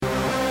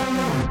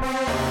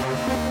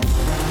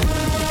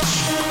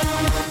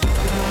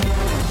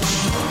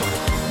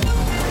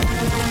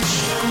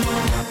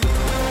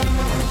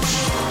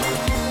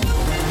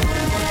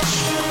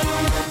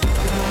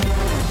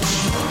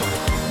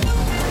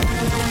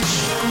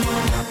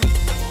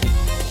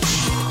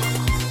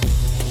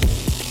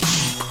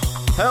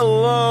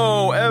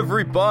Hello,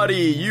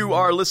 everybody. You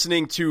are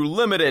listening to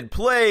Limited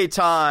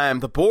Playtime,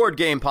 the board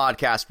game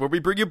podcast where we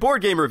bring you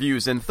board game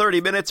reviews in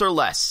 30 minutes or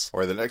less.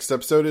 Or the next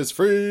episode is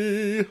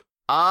free.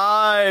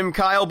 I'm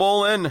Kyle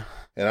Bolin.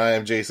 And I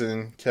am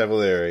Jason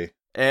Cavalieri.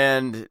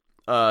 And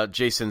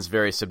Jason's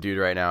very subdued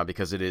right now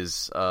because it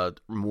is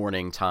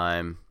morning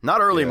time.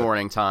 Not early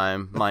morning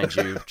time, mind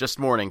you, just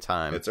morning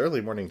time. It's early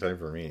morning time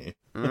for me.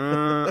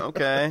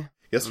 Okay.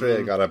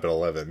 Yesterday I got up at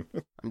 11.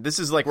 This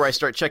is like where I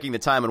start checking the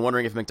time and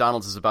wondering if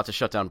McDonald's is about to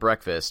shut down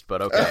breakfast,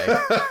 but okay.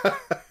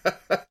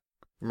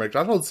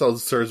 McDonald's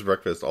serves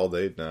breakfast all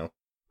day now.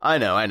 I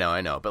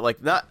know, but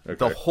like not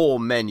the whole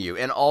menu.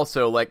 And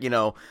also, like, you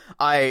know,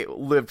 I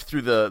lived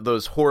through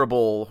those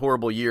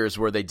horrible years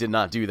where they did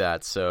not do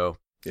that, so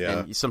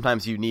yeah. And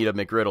sometimes you need a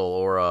McGriddle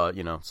or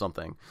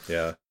something.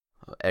 Yeah.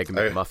 Egg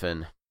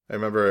McMuffin. I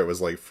remember it was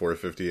like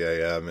 4:50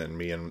 a.m. and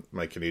me and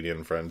my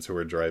Canadian friends who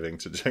were driving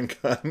to Gen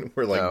Con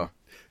were like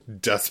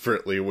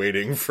desperately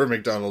waiting for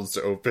McDonald's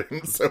to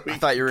open. So I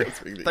thought you were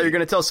going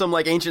to tell some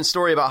like ancient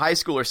story about high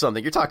school or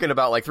something. You're talking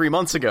about like 3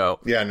 months ago.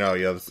 Yeah, no,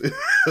 yeah,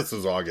 this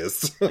was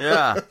August.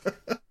 Yeah.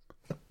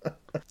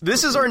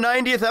 This is our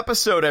 90th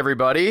episode,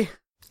 everybody.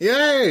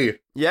 Yay!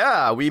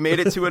 Yeah, we made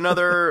it to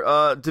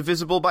another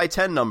divisible by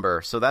 10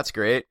 number, so that's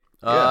great.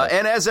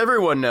 And as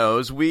everyone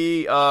knows,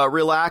 we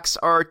relax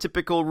our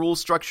typical rule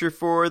structure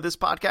for this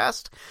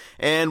podcast,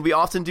 and we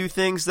often do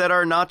things that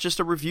are not just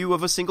a review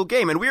of a single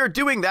game, and we are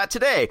doing that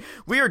today.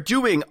 We are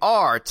doing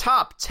our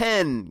top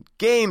 10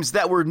 games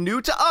that were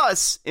new to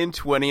us in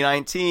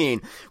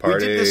 2019.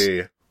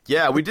 Party!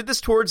 We did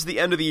this towards the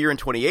end of the year in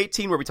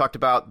 2018, where we talked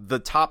about the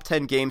top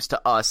 10 games to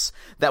us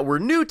that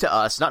were new to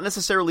us, not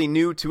necessarily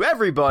new to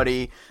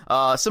everybody.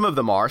 Some of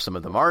them are, some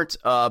of them aren't,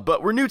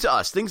 but were new to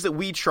us. Things that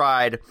we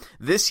tried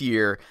this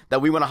year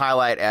that we want to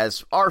highlight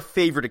as our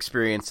favorite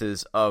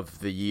experiences of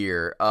the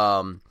year.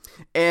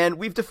 And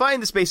we've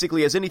defined this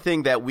basically as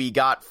anything that we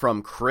got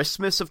from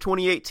Christmas of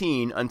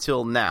 2018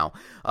 until now.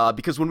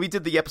 Because when we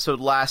did the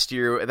episode last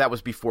year, that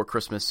was before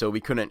Christmas, so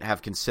we couldn't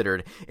have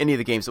considered any of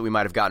the games that we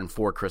might have gotten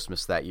for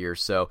Christmas that year.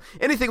 So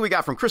anything we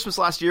got from Christmas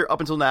last year up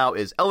until now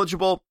is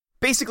eligible.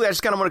 Basically, I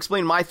just kind of want to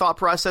explain my thought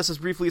process as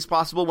briefly as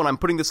possible. When I'm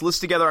putting this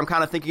list together, I'm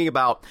kind of thinking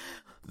about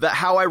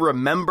how I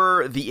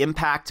remember the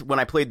impact when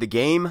I played the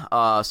game.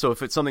 So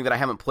if it's something that I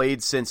haven't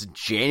played since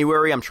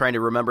January, I'm trying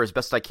to remember as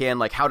best I can,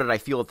 like, how did I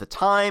feel at the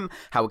time?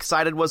 How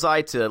excited was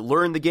I to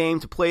learn the game,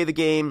 to play the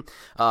game?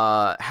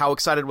 How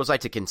excited was I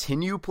to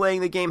continue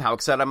playing the game? How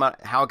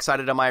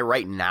excited am I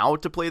right now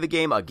to play the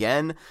game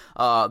again?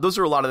 Those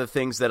are a lot of the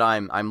things that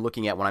I'm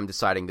looking at when I'm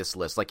deciding this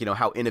list. Like, you know,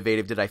 how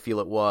innovative did I feel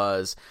it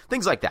was?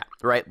 Things like that,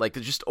 right? Like,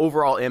 just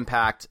overall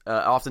impact.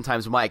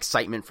 Oftentimes my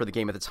excitement for the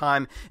game at the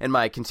time and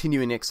my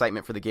continuing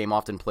excitement for the game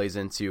often plays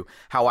into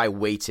how I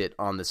weight it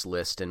on this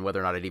list and whether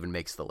or not it even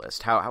makes the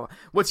list.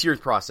 What's your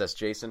process,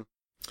 Jason?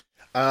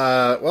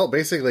 Well,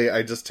 basically,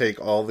 I just take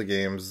all the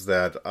games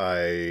that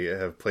I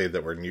have played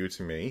that were new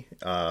to me,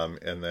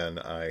 and then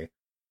I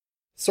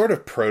sort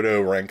of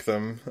proto-rank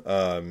them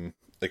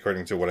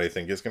according to what I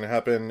think is going to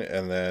happen,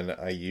 and then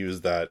I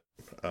use that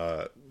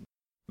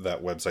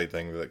website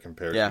thing that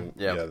compares.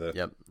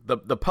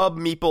 The Pub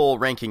Meeple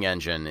ranking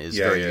engine is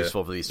very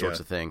useful for these sorts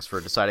of things,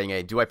 for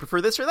deciding, do I prefer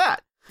this or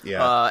that?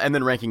 Yeah. And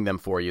then ranking them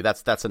for you.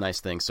 That's a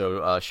nice thing.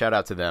 So shout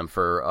out to them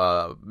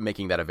for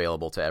making that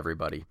available to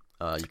everybody.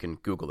 You can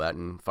Google that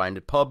and find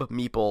it, Pub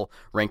Meeple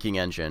ranking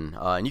engine,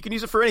 and you can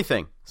use it for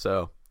anything.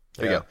 So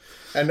there you go.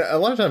 And a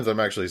lot of times I'm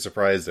actually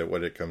surprised at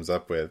what it comes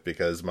up with,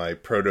 because my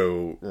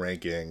proto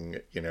ranking,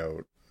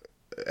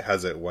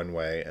 has it one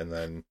way, and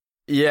then.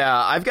 Yeah,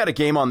 I've got a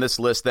game on this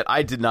list that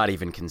I did not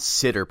even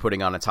consider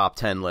putting on a top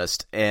 10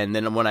 list. And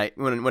then when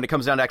it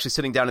comes down to actually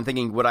sitting down and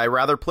thinking, would I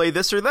rather play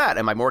this or that?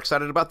 Am I more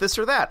excited about this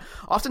or that?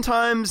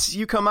 Oftentimes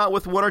you come out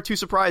with one or two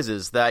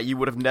surprises that you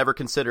would have never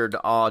considered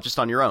just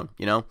on your own,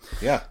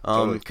 Yeah,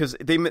 totally. Because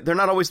they're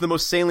not always the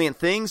most salient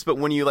things, but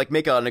when you like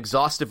make an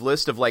exhaustive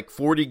list of like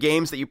 40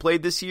 games that you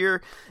played this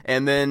year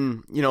and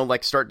then,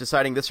 like start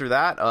deciding this or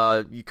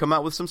that, you come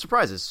out with some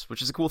surprises,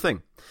 which is a cool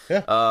thing.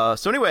 Yeah.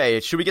 So anyway,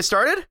 should we get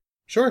started?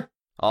 Sure.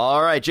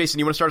 All right, Jason,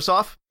 you want to start us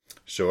off?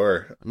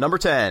 Sure. Number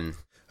 10.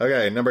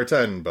 Okay, number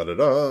 10.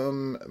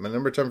 My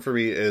number 10 for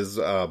me is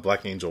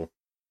Black Angel.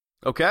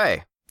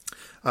 Okay.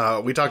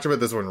 We talked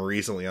about this one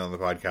recently on the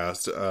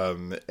podcast,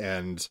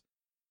 and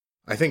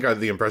I think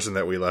the impression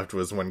that we left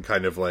was one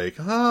kind of like,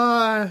 hey,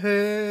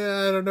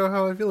 I don't know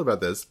how I feel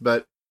about this.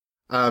 But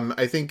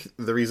I think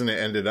the reason it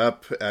ended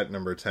up at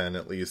number 10,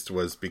 at least,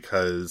 was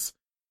because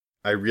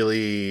I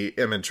really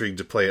am intrigued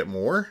to play it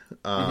more,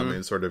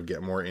 and sort of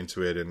get more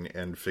into it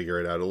and figure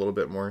it out a little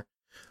bit more.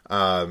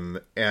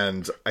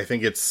 And I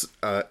think it's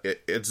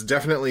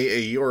definitely a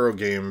Euro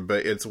game,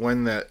 but it's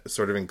one that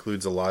sort of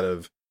includes a lot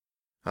of,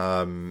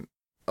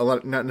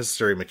 not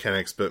necessarily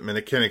mechanics, but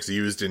mechanics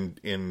used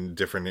in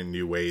different and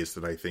new ways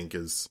that I think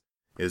is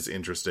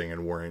interesting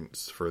and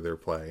warrants further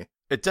play.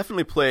 It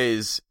definitely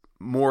plays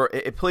more,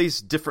 it plays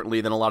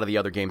differently than a lot of the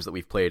other games that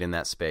we've played in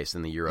that space,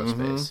 in the Euro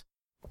space.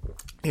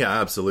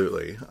 Yeah,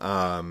 absolutely.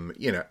 And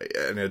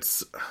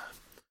it's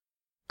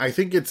I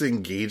think it's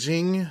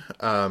engaging,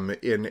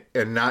 and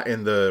not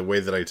in the way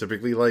that I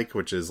typically like,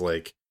 which is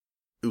like,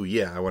 ooh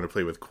yeah, I want to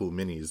play with cool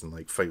minis and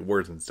like fight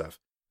wars and stuff.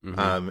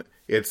 Mm-hmm.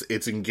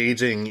 It's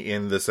engaging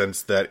in the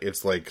sense that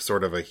it's like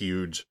sort of a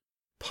huge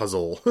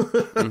puzzle,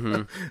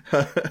 Mm-hmm.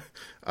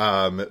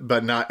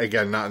 but not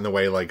in the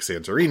way like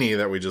Santorini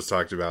that we just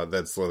talked about.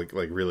 That's like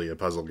really a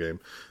puzzle game.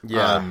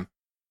 Yeah.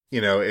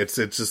 It's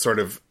just sort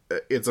of,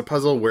 it's a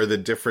puzzle where the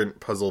different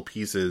puzzle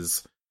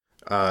pieces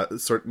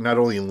not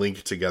only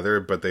link together,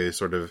 but they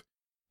sort of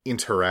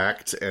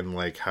interact and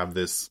like have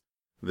this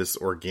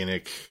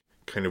organic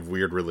kind of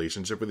weird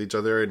relationship with each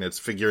other, and it's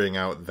figuring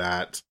out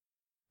that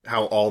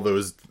how all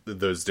those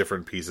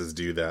different pieces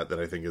do that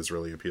I think is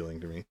really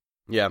appealing to me.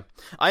 Yeah,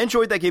 I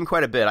enjoyed that game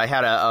quite a bit. I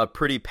had a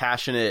pretty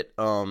passionate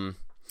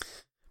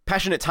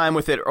time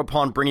with it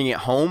upon bringing it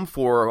home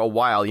for a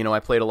while. I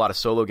played a lot of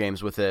solo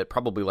games with it,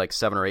 probably like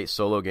 7 or 8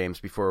 solo games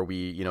before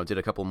we, did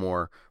a couple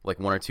more, like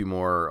 1 or 2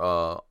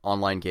 more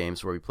online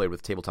games where we played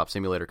with Tabletop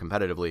Simulator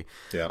competitively.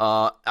 Yeah.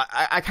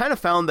 I kind of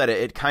found that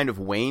it kind of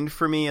waned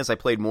for me as I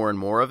played more and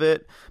more of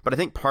it, but I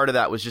think part of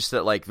that was just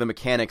that like the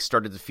mechanics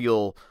started to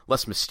feel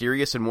less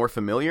mysterious and more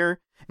familiar.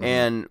 Mm-hmm.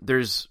 And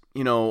there's,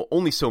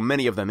 only so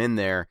many of them in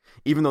there,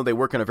 even though they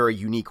work in a very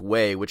unique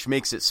way, which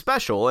makes it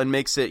special and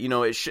makes it,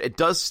 it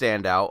does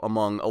stand out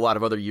among a lot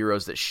of other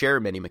Euros that share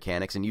many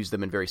mechanics and use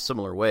them in very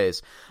similar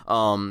ways.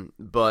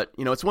 But,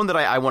 it's one that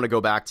I want to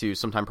go back to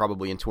sometime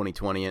probably in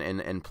 2020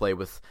 and play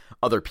with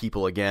other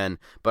people again.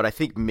 But I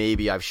think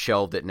maybe I've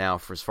shelved it now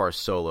for as far as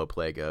solo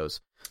play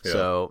goes. Yeah.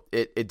 So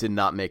it did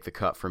not make the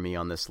cut for me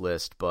on this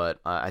list, but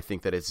I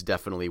think that it's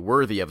definitely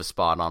worthy of a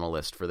spot on a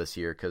list for this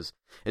year because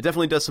it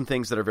definitely does some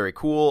things that are very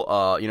cool.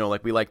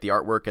 Like we like the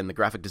artwork and the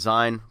graphic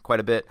design quite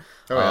a bit.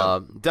 Oh, yeah.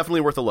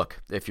 Definitely worth a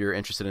look if you're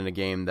interested in a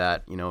game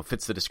that,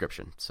 fits the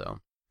description. So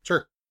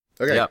sure.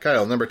 Okay, yeah.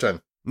 Kyle, number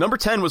 10. Number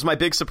 10 was my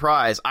big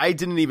surprise. I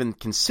didn't even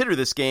consider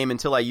this game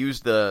until I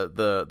used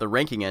the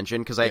ranking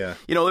engine because it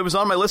was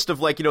on my list of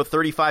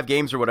 35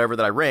 games or whatever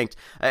that I ranked,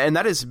 and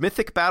that is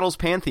Mythic Battles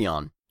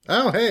Pantheon.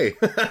 Oh, hey.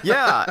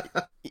 Yeah.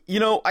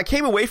 I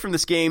came away from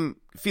this game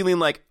feeling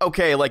like,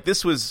 okay, like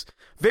this was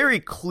very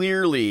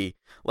clearly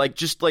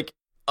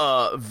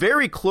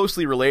very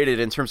closely related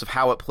in terms of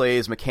how it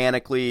plays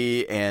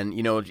mechanically and,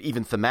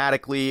 even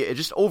thematically. It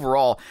just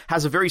overall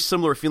has a very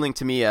similar feeling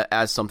to me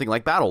as something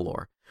like Battle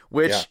Lore.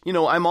 Which,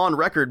 I'm on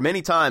record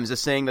many times as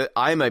saying that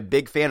I'm a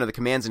big fan of the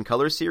Commands and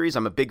Colors series.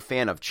 I'm a big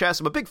fan of chess.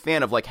 I'm a big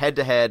fan of,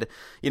 head-to-head,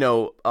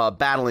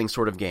 battling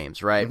sort of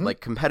games, right? Mm-hmm.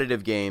 Like,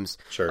 competitive games.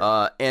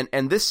 Sure.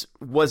 And this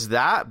was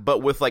that, but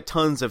with,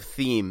 tons of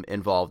theme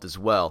involved as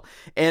well.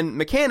 And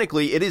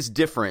mechanically, it is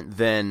different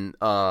than,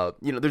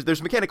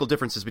 there's mechanical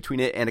differences between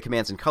it and the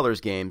Commands and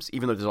Colors games,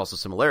 even though there's also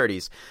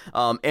similarities.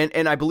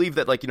 And I believe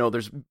that,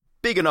 there's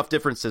big enough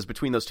differences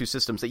between those two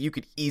systems that you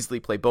could easily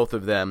play both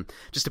of them,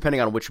 just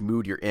depending on which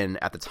mood you're in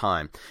at the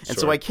time. And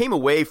so I came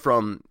away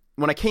from,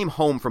 when I came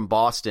home from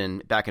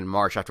Boston back in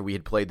March after we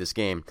had played this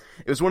game,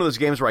 it was one of those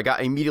games where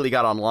I immediately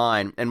got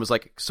online and was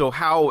like, so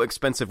how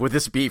expensive would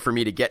this be for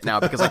me to get now?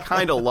 Because I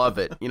kind of love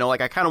it.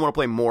 I kind of want to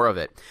play more of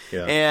it.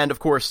 Yeah. And of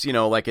course,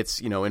 it's,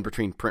 in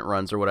between print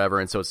runs or whatever.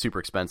 And so it's super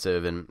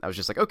expensive. And I was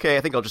just like, okay,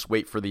 I think I'll just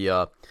wait for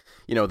the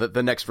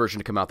next version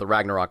to come out, the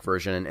Ragnarok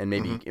version, and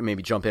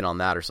maybe jump in on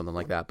that or something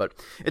like that. But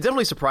it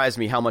definitely surprised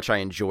me how much I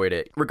enjoyed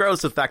it,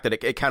 regardless of the fact that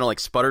it kind of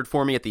sputtered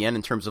for me at the end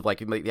in terms of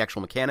the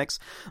actual mechanics.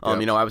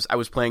 I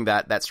was playing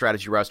that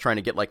strategy where I was trying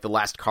to get the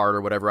last card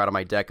or whatever out of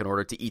my deck in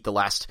order to eat the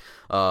last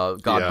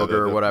booger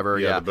or whatever.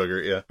 Yeah, the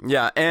booger.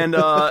 Yeah, and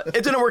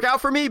it didn't work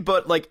out for me.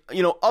 But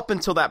up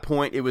until that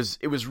point, it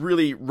was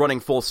really running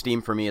full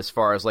steam for me as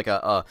far as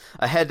a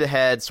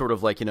head-to-head sort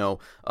of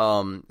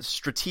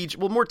strategic,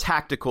 more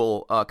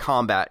tactical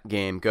combat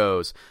game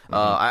goes.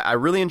 I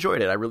really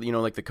enjoyed it. I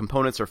really, the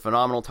components are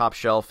phenomenal, top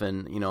shelf,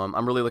 and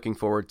I'm really looking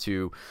forward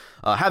to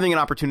having an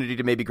opportunity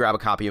to maybe grab a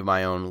copy of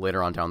my own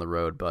later on down the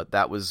road. But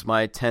that was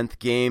my 10th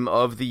game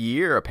of the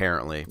year,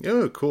 apparently.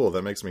 Oh, cool!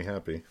 That makes me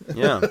happy.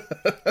 Yeah.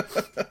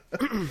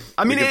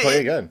 I mean, we can play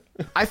again.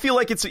 I feel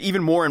like it's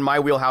even more in my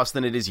wheelhouse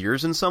than it is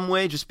yours in some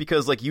way, just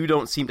because you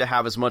don't seem to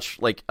have as much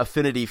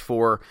affinity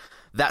for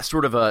that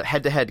sort of a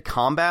head-to-head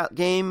combat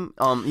game,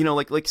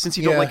 since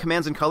you don't like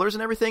Commands and Colors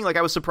and everything,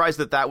 I was surprised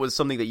that was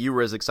something that you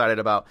were as excited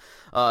about,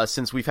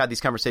 since we've had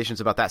these conversations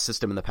about that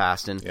system in the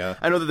past. And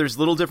I know that there's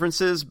little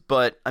differences,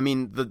 but I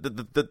mean,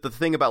 the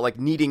thing about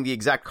needing the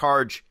exact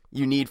card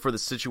you need for the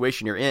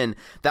situation you're in,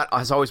 that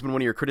has always been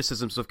one of your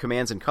criticisms of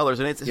Commands and Colors,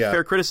 and it's a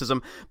fair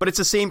criticism, but it's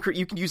the same,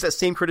 you can use that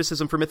same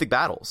criticism for Mythic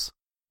Battles.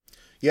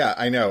 Yeah,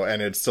 I know,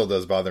 and it still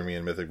does bother me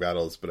in Mythic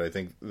Battles, but I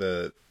think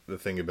the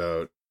thing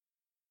about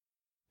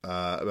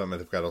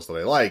Mythic Battles that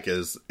I like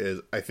is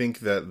I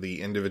think that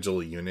the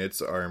individual units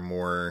are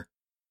more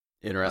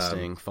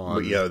interesting,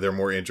 fun. But they're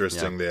more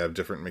interesting. Yeah. They have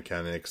different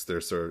mechanics.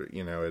 They're sort of,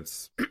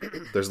 it's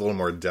there's a little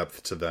more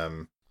depth to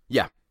them.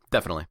 Yeah,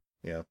 definitely.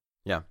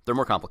 Yeah, they're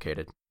more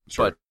complicated.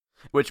 Sure.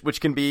 But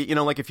which can be,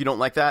 if you don't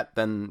like that,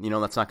 then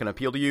that's not going to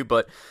appeal to you.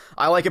 But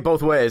I like it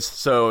both ways,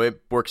 so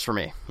it works for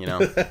me.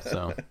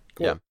 So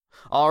cool. Yeah.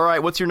 All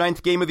right, what's your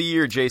 9th game of the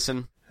year,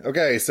 Jason?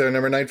 Okay, so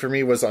number 9 for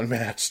me was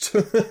Unmatched.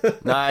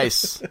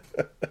 Nice.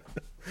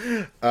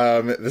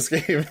 This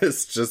game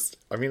is just,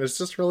 it's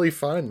just really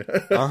fun.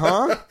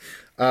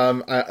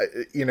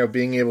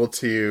 Being able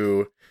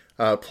to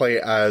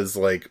play as,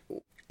 like,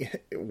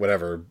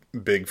 whatever,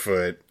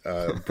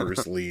 Bigfoot,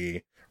 Bruce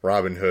Lee,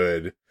 Robin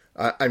Hood,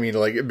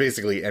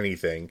 basically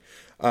anything,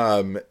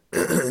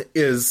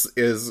 is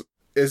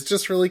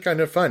just really kind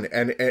of fun.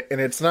 And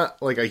it's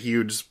not like a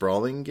huge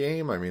sprawling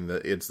game. I mean,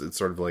 it's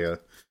sort of like a,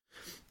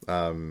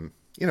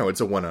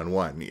 it's a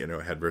one-on-one,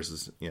 head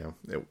versus,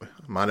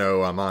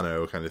 mano a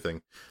mano kind of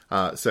thing.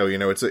 So,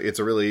 it's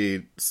a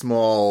really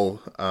small,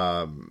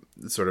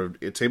 sort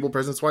of table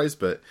presence wise,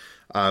 but,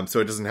 so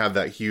it doesn't have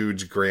that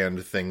huge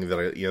grand thing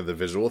that the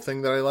visual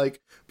thing that I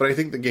like, but I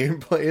think the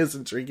gameplay is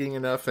intriguing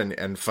enough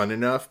and fun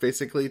enough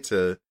basically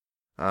to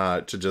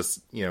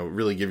just,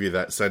 really give you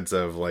that sense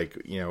of like,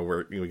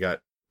 we got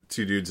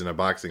two dudes in a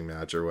boxing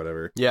match or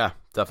whatever. Yeah,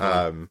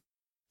 definitely.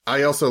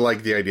 I also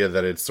like the idea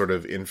that it's sort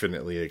of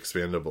infinitely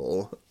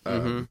expandable.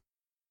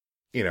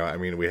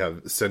 We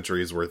have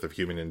centuries worth of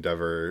human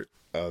endeavor,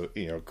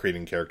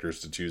 creating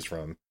characters to choose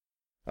from.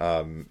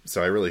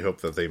 So I really hope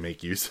that they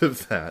make use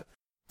of that.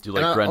 Do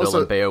like Grendel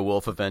and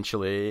Beowulf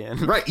eventually.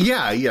 And... Right,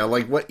 yeah.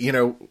 Like, what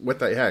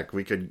the heck?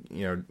 We could,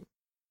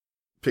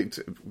 pick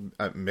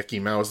Mickey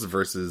Mouse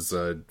versus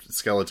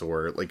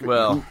Skeletor. Like,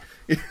 well...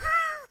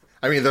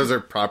 those are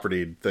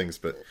property things,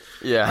 but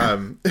yeah.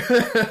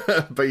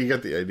 But you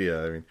get the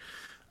idea.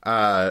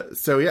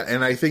 So yeah,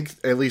 and I think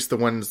at least the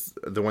one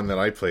that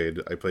I played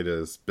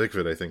as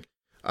Bigfoot. I think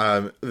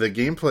the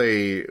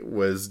gameplay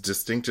was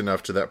distinct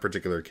enough to that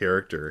particular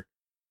character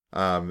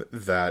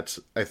that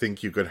I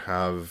think you could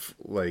have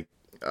like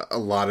a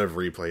lot of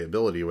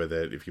replayability with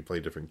it if you play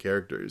different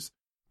characters.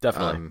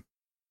 Definitely.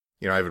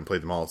 I haven't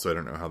played them all, so I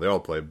don't know how they all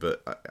play,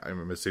 but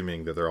I'm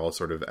assuming that they're all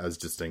sort of as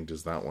distinct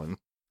as that one.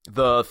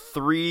 The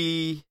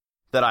 3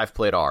 that I've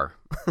played are.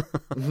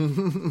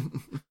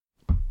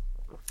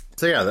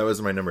 So yeah, that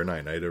was my number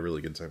 9. I had a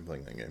really good time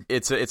playing that game.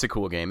 It's a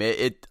cool game.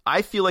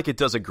 I feel like it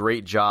does a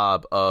great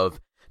job of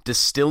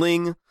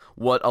distilling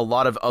what a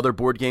lot of other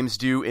board games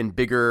do in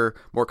bigger,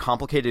 more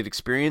complicated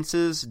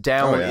experiences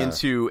down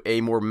into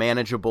a more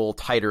manageable,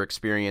 tighter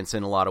experience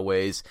in a lot of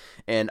ways.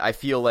 And I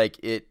feel like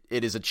it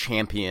is a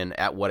champion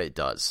at what it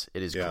does.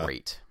 It is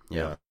great.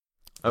 Yeah.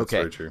 That's okay.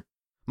 very true.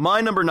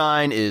 My number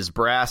 9 is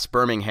Brass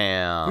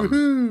Birmingham.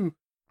 Woohoo!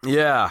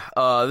 Yeah,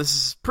 this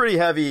is pretty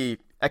heavy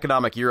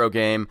economic Euro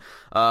game.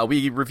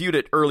 We reviewed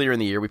it earlier in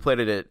the year. We played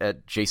it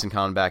at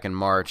JasonCon back in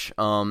March.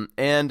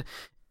 And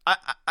I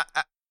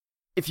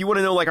if you want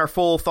to know like our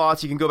full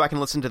thoughts, you can go back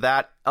and listen to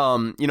that.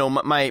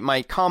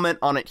 My comment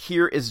on it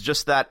here is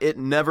just that it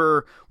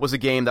never was a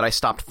game that I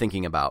stopped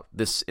thinking about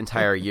this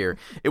entire year.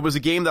 It was a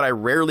game that I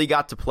rarely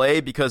got to play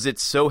because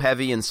it's so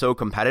heavy and so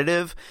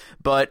competitive,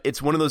 but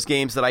it's one of those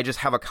games that I just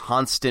have a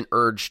constant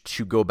urge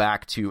to go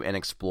back to and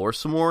explore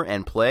some more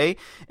and play.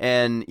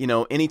 And,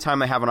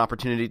 anytime I have an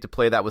opportunity to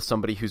play that with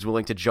somebody who's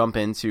willing to jump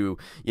into,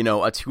 a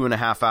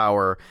 2.5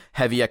 hour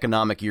heavy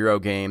economic Euro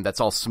game that's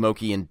all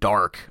smoky and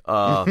dark,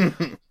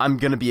 I'm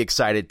going to be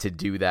excited to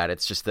do that.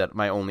 It's just that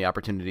my only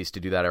opportunities to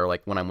do that are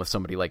like when I'm with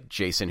somebody like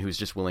Jason who's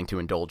just willing to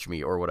indulge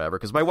me or whatever,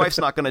 because my wife's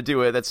not going to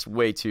do it. That's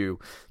way too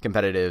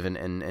competitive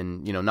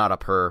and not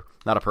up her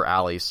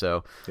alley.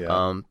 So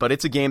but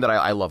it's a game that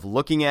I love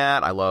looking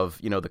at. I love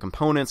the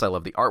components. I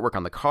love the artwork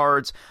on the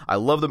cards. I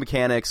love the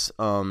mechanics,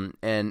 and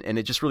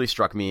it just really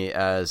struck me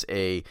as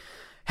a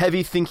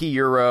heavy thinky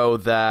Euro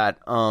that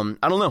I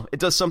don't know, it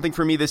does something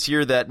for me this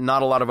year that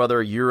not a lot of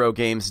other Euro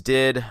games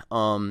did.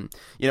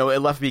 It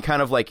left me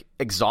kind of like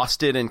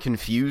exhausted and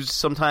confused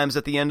sometimes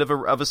at the end of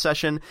a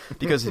session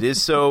because it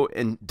is so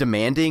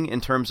demanding in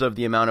terms of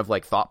the amount of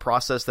like thought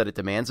process that it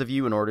demands of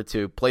you in order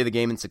to play the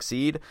game and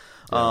succeed.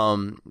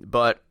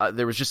 But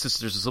there's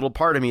this little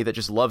part of me that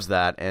just loves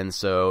that, and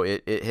so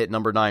it hit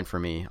number 9 for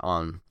me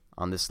on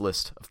this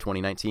list of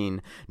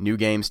 2019 new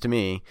games to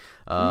me.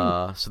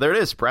 So there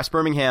it is, Brass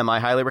Birmingham. I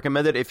highly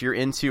recommend it if you're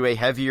into a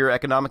heavier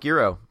economic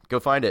Euro. Go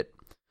find it.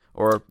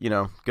 Or,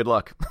 good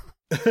luck.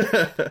 I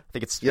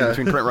think it's in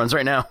between print runs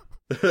right now.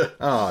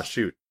 Oh,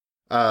 shoot.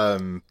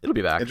 It'll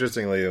be back.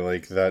 Interestingly,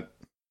 like that,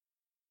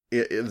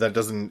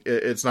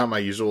 it's not my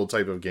usual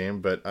type of game,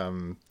 but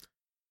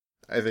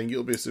I think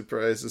you'll be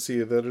surprised to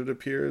see that it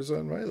appears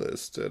on my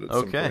list at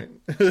some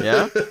point.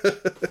 Yeah?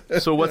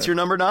 So what's your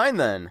number 9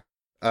 then?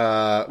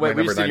 Wait,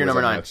 we just did your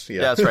number 9.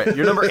 Yeah, that's right.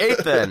 Your number 8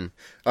 then.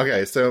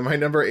 Okay, so my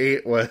number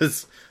 8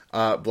 was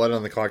Blood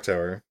on the Clock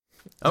Tower.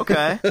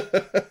 Okay.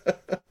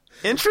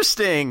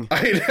 Interesting.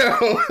 I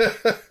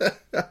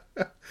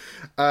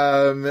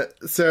know.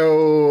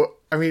 So,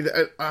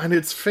 on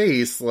its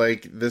face,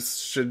 like, this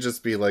should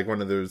just be like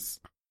one of those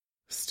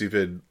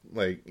stupid,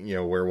 like,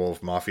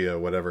 werewolf, mafia,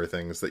 whatever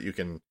things that you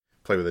can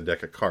play with a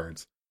deck of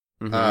cards.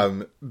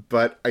 Mm-hmm.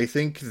 But I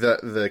think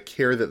that the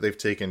care that they've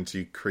taken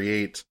to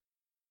create,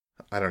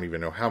 I don't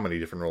even know how many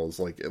different roles,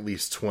 like at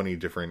least 20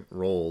 different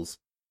roles,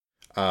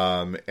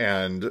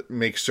 and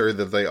make sure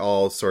that they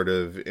all sort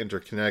of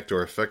interconnect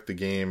or affect the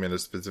game in a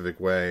specific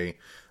way,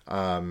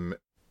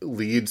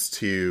 leads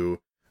to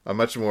a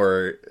much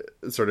more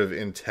sort of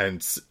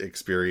intense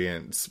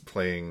experience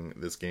playing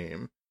this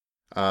game.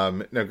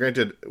 Now,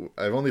 granted,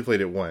 I've only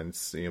played it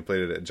once.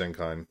 Played it at Gen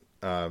Con,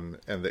 and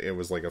it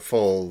was like a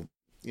full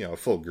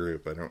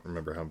group. I don't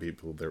remember how many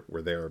people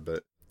were there,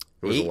 but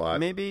it was 8, a lot,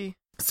 maybe.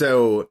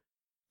 So,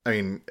 I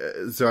mean,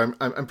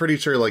 I'm pretty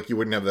sure like you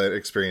wouldn't have that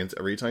experience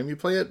every time you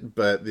play it,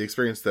 but the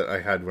experience that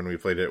I had when we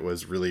played it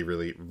was really,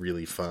 really,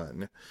 really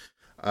fun.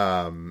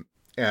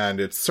 And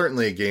it's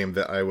certainly a game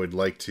that I would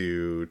like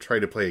to try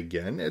to play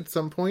again at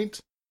some point.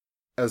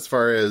 As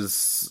far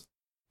as,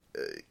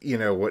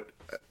 what...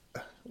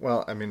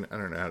 Well, I mean, I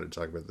don't know how to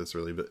talk about this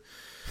really, but...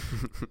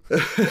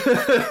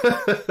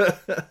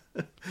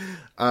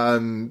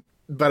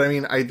 But I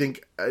mean, I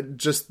think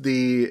just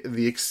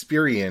the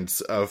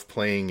experience of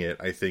playing it,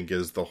 I think,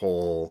 is the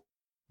whole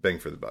bang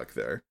for the buck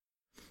there.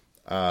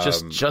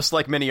 Just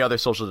like many other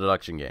social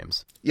deduction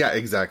games. Yeah,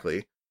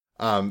 exactly.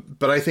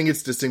 But I think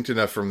it's distinct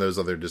enough from those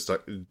other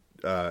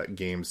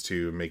games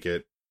to make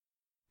it,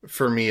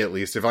 for me at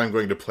least, if I'm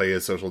going to play a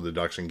social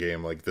deduction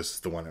game, like this is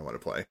the one I want to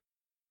play.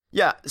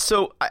 Yeah,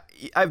 so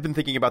I've been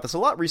thinking about this a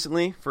lot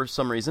recently for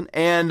some reason,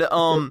 and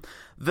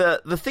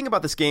the thing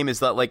about this game is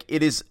that like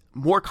it is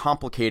more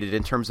complicated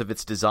in terms of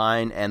its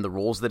design and the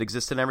rules that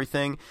exist and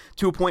everything,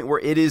 to a point where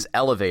it is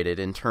elevated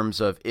in terms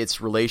of its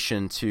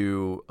relation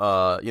to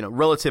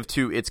relative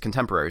to its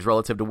contemporaries,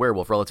 relative to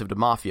Werewolf, relative to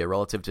Mafia,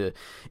 relative to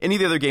any of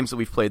the other games that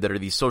we've played that are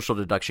these social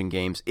deduction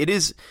games. It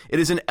is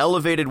an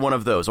elevated one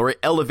of those, or it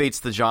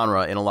elevates the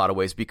genre in a lot of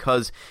ways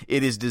because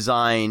it is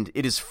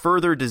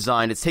further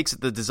designed. It takes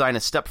the design a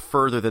step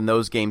further than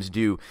those games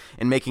do,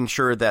 in making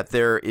sure that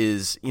there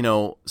is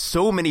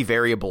so many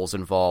variables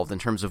involved in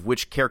terms of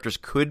which characters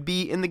could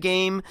be in the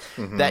game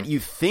that you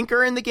think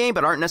are in the game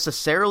but aren't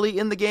necessarily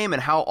in the game,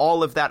 and how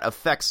all of that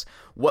affects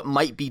what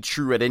might be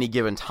true at any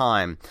given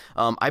time.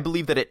 I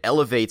believe that it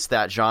elevates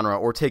that genre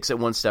or takes it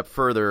one step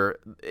further.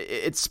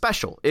 It's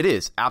special. It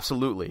is,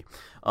 absolutely.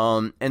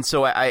 And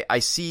so I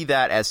see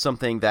that as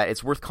something that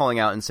it's worth calling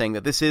out and saying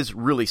that this is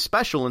really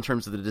special in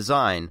terms of the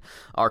design.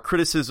 Our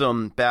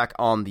criticism back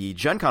on the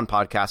Gen Con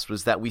podcast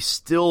was that we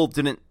still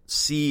didn't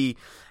see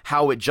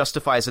how it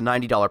justifies a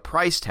 $90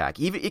 price tag.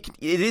 Even it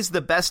is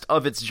the best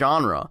of its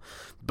genre,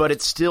 but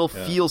it still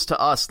feels to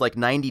us like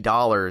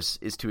 $90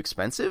 is too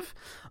expensive,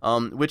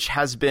 which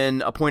has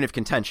been a point of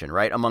contention,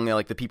 right, among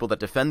like the people that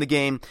defend the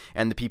game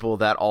and the people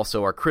that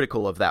also are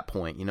critical of that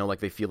point. Like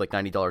they feel like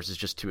 $90 is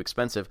just too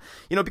expensive.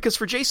 Because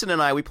for Jason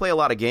and I, we play a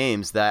lot of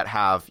games that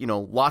have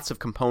lots of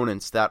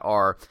components that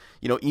are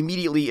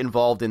immediately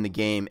involved in the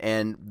game,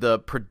 and the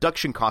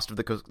production cost of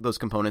those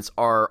components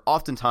are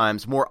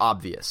oftentimes more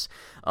obvious.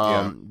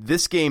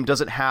 This game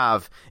doesn't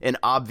have an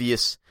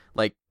obvious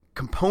like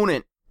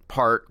component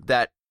part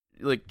that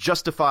like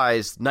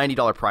justifies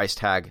 $90 price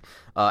tag,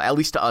 at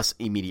least to us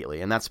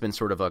immediately, and that's been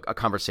sort of a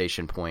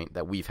conversation point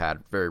that we've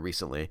had very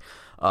recently.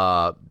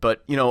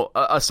 But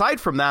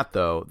aside from that,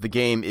 though, the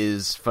game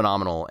is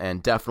phenomenal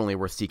and definitely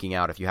worth seeking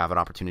out if you have an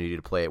opportunity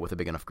to play it with a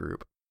big enough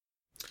group.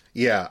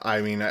 Yeah,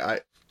 I mean,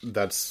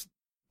 that's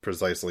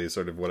precisely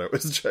sort of what I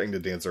was trying to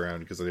dance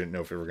around, because I didn't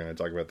know if we were going to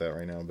talk about that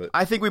right now, but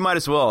I think we might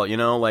as well.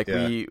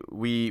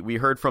 We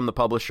heard from the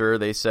publisher.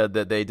 They said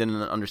that they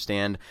didn't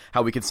understand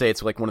how we could say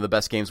it's like one of the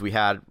best games we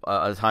had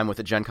at a time with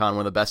at Gen Con,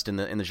 one of the best in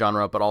the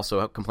genre, but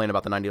also complain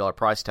about the $90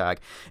 price tag.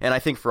 And I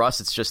think for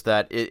us, it's just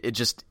that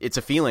it's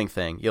a feeling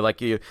thing.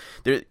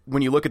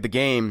 When you look at the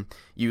game,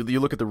 you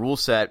look at the rule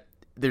set,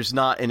 there's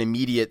not an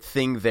immediate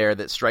thing there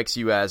that strikes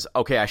you as,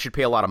 okay, I should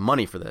pay a lot of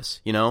money for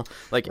this,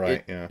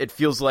 It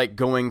feels like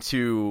going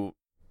in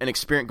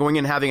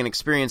and having an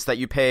experience that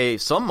you pay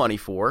some money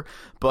for,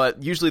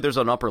 but usually there's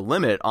an upper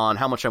limit on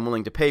how much I'm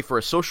willing to pay for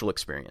a social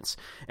experience.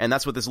 And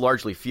that's what this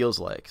largely feels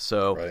like.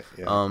 So,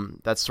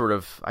 that's sort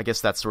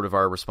of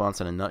our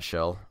response in a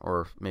nutshell,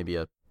 or maybe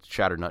a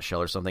shattered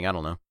nutshell or something. I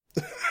don't know.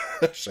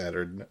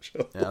 Shattered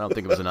nutshell. Yeah, I don't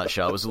think it was a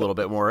nutshell. It was a little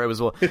bit more.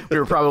 We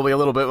were probably a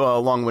little bit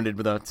long-winded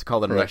to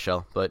call it a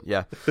nutshell, but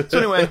yeah. So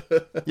anyway,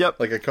 yep.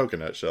 Like a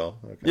coconut shell.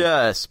 Okay.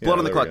 Yes, Blood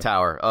on the Clock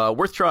Tower.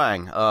 Worth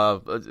trying.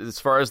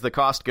 As far as the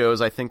cost goes,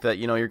 I think that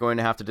you're going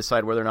to have to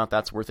decide whether or not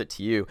that's worth it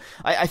to you.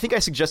 I think I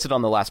suggested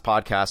on the last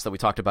podcast that we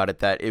talked about it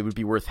that it would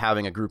be worth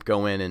having a group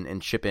go in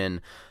and chip in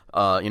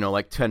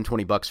like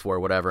 $10-20 for or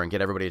whatever, and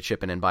get everybody to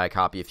chip in and buy a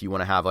copy if you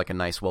want to have like a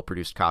nice,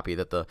 well-produced copy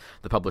that the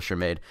publisher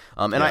made.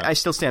 I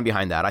still stand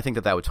behind that. I think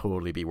that would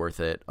totally be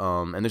worth it.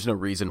 And there's no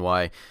reason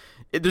why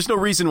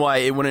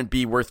it wouldn't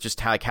be worth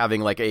just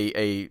having like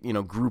a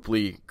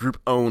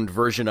group owned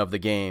version of the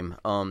game.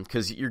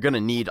 Because you're going to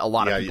need a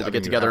lot of people to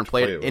get together and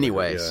play it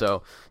anyway.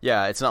 So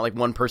yeah, it's not like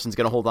one person's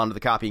going to hold on to the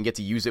copy and get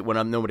to use it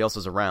when nobody else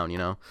is around,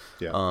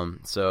 Yeah.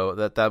 So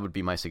that would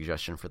be my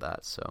suggestion for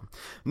that. So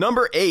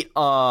number 8,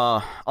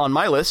 on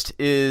my list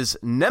is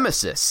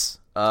Nemesis,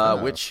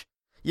 which,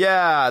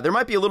 there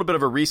might be a little bit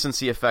of a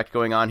recency effect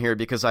going on here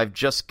because I've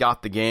just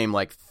got the game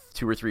like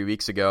 2 or 3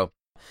 weeks ago.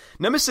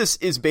 Nemesis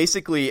is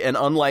basically an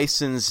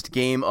unlicensed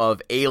game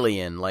of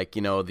Alien, like,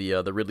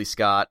 the Ridley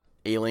Scott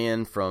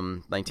Alien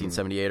from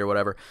 1978 or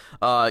whatever.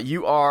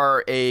 You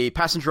are a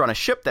passenger on a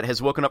ship that has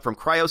woken up from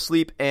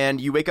cryosleep, and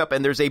you wake up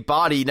and there's a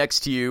body next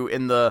to you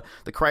in the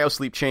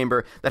cryosleep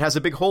chamber that has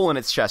a big hole in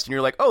its chest, and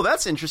you're like, oh,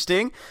 that's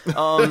interesting.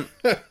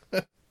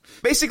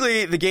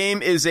 Basically, the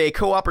game is a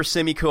co-op or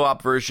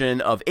semi-co-op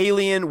version of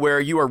Alien, where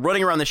you are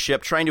running around the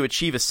ship trying to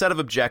achieve a set of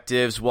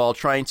objectives while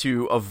trying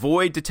to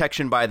avoid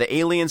detection by the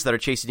aliens that are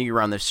chasing you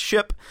around the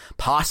ship,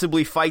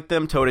 possibly fight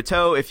them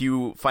toe-to-toe if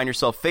you find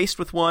yourself faced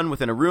with one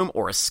within a room,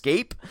 or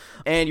escape.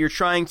 And you're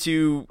trying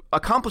to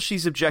accomplish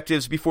these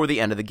objectives before the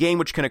end of the game,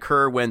 which can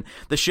occur when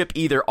the ship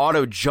either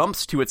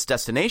auto-jumps to its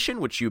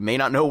destination, which you may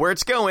not know where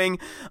it's going,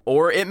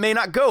 or it may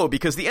not go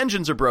because the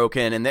engines are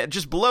broken and it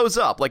just blows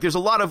up. Like, there's a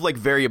lot of,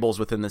 variables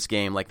within this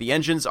game. Like, the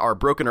engines are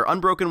broken or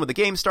unbroken when the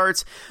game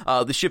starts.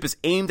 The ship is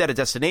aimed at a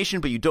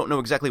destination, but you don't know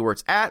exactly where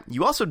it's at.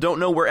 You also don't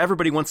know where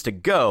everybody wants to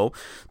go,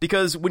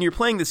 because when you're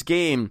playing this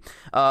game,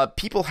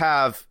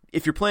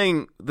 if you're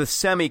playing the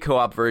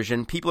semi-co-op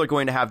version, people are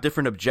going to have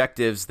different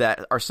objectives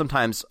that are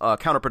sometimes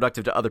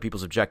counterproductive to other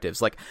people's objectives.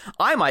 Like,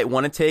 I might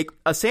want to take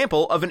a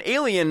sample of an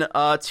alien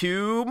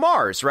to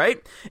Mars,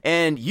 right?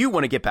 And you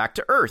want to get back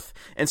to Earth.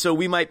 And so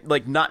we might,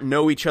 not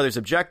know each other's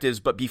objectives,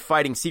 but be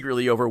fighting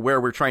secretly over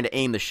where we're trying to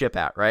aim the ship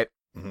at, right?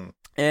 Mm-hmm.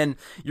 And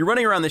you're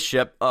running around the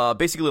ship,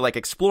 basically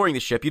exploring the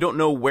ship. You don't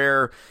know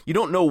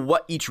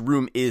what each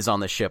room is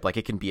on the ship. Like,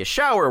 it can be a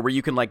shower where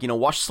you can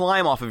wash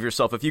slime off of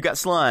yourself if you got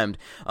slimed.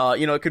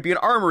 It could be an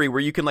armory where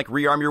you can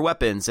rearm your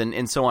weapons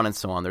and so on and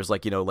so on. There's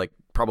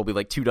probably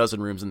 24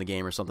 rooms in the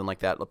game or something like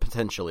that,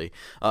 potentially,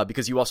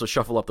 because you also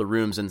shuffle up the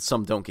rooms and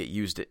some don't get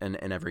used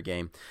in every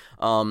game.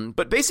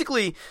 But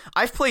basically,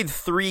 I've played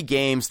 3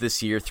 games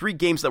this year, 3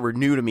 games that were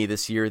new to me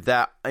this year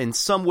that in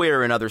some way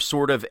or another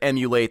sort of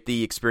emulate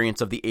the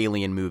experience of the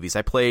Alien movies.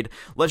 I played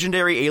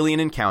Legendary Alien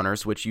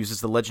Encounters, which uses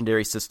the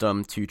Legendary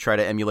system to try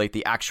to emulate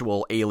the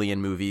actual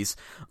Alien movies,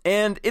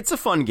 and it's a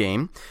fun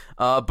game,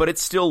 but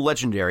it's still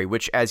Legendary,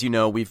 which, as you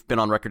know, we've been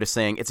on record as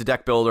saying it's a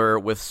deck builder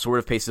with sort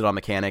of pasted on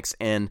mechanics,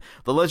 and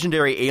the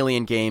Legendary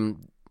Alien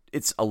game,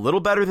 it's a little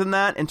better than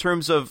that in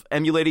terms of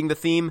emulating the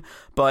theme,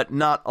 but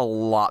not a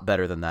lot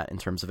better than that in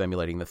terms of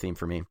emulating the theme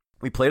for me.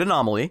 We played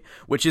Anomaly,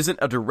 which isn't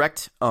a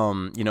direct,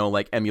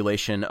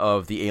 emulation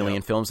of the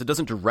Alien films. It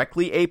doesn't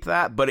directly ape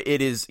that, but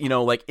it is,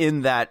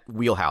 in that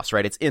wheelhouse,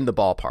 right? It's in the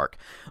ballpark.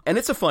 And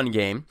it's a fun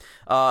game,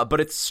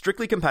 but it's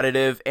strictly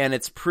competitive, and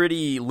it's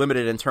pretty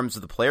limited in terms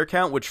of the player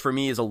count, which for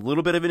me is a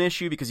little bit of an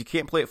issue because you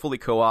can't play it fully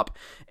co-op,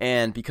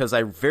 and because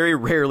I very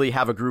rarely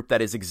have a group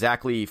that is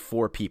exactly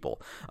 4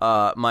 people.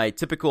 My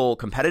typical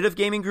competitive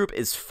gaming group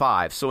is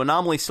 5, so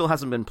Anomaly still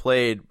hasn't been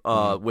played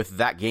with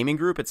that gaming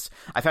group.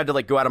 I've had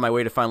to go out of my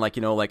way to find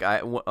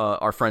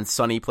our friend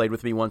Sonny played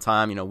with me one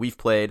time. We've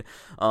played.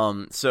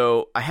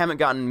 So I haven't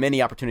gotten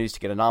many opportunities to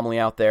get Anomaly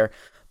out there.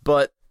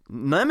 But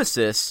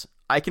Nemesis,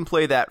 I can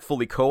play that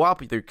fully co-op,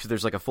 because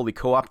there's a fully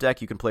co-op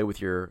deck you can play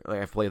with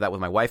I've played that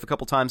with my wife a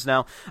couple times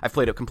now. I've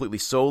played it completely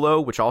solo,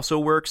 which also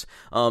works.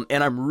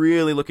 And I'm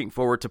really looking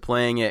forward to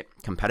playing it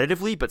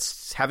competitively. But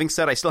having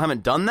said, I still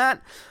haven't done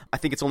that. I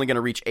think it's only going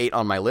to reach 8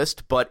 on my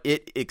list, but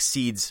it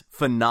exceeds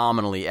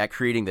phenomenally at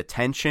creating the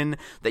tension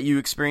that you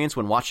experience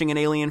when watching an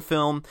Alien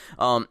film,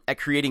 at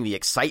creating the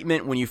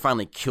excitement when you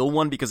finally kill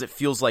one, because it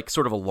feels like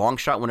sort of a long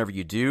shot whenever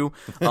you do.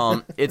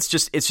 It's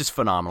just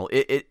phenomenal.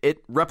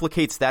 It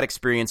replicates that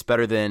experience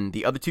better than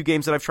the other 2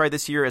 games that I've tried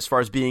this year as far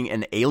as being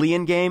an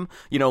Alien game,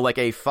 like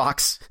a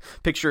Fox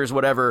Pictures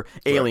whatever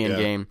Alien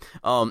game.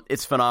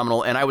 It's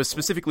phenomenal, and I was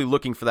specifically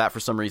looking for that for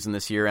some reason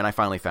this year, and I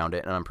finally found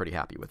it, and I'm pretty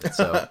happy with it.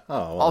 So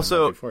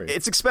also,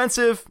 it's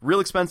expensive, real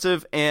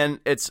expensive,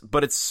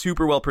 but it's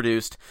super well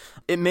produced.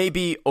 It may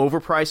be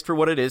overpriced for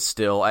what it is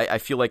still. I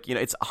feel like,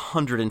 it's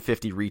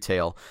 $150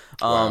 retail.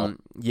 Wow.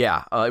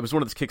 It was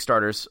one of those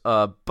Kickstarters.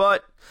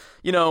 But,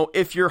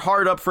 if you're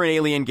hard up for an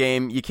Alien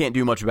game, you can't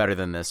do much better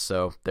than this.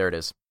 So there it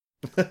is.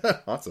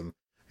 Awesome.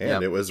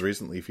 And it was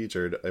recently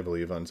featured, I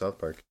believe, on South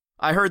Park.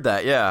 I heard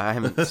that, yeah. I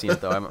haven't seen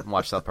it, though. I haven't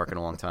watched South Park in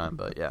a long time,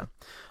 but yeah.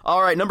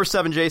 All right, number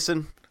 7,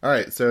 Jason. All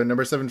right, so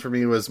number 7 for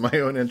me was my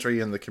own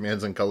entry in the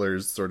Commands and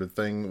Colors sort of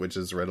thing, which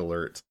is Red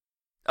Alert.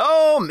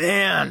 Oh,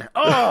 man.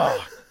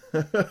 Oh!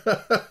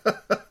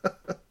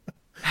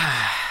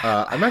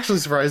 I'm actually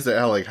surprised at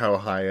how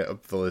high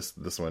up the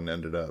list this one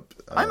ended up.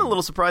 I'm a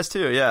little surprised,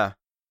 too, yeah.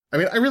 I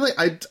mean,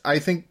 I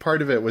think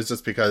part of it was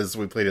just because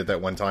we played it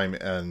that one time,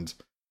 and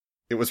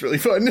it was really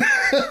fun.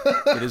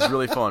 It is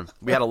really fun.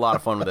 We had a lot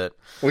of fun with it.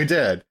 We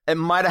did. It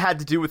might have had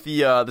to do with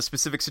the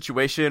specific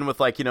situation with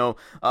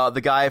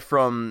the guy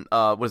from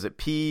was it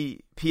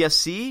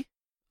PSC?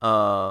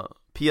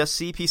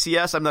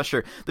 PCS? I'm not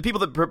sure. The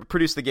people that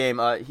produced the game,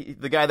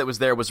 the guy that was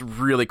there was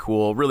really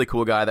cool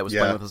guy that was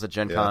playing with us at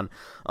Gen Con.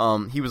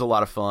 He was a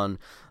lot of fun.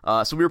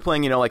 So we were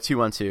playing,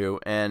 2-on-2,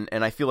 and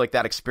I feel like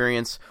that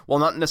experience, while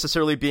not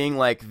necessarily being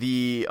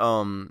the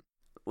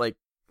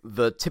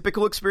the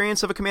typical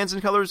experience of a Commands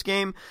and Colors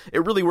game.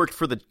 It really worked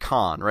for the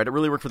con, right? It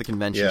really worked for the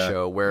convention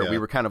show where we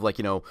were kind of like,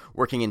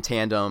 working in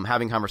tandem,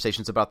 having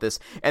conversations about this,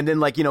 and then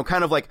like,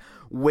 kind of like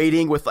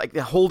waiting with like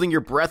holding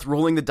your breath,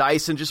 rolling the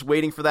dice and just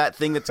waiting for that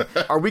thing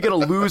are we going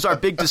to lose our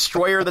big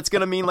destroyer that's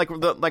going to mean like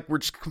we're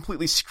just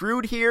completely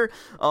screwed here?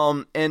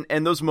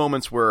 And those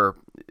moments were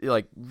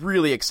like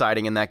really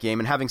exciting in that game,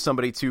 and having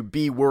somebody to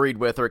be worried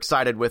with or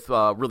excited with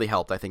really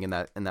helped, I think, in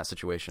that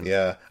situation.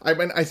 Yeah. I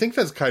mean, I think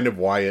that's kind of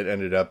why it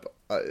ended up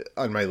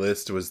on my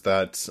list, was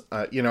that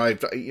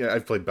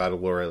I've played Battle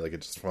Lore, I like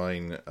it just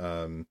fine.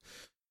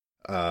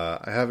 I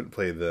haven't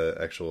played the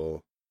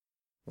actual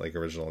like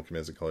original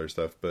Commands and Colors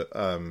stuff, but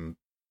I've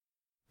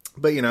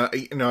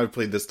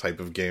played this type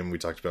of game. We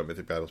talked about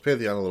Mythic Battles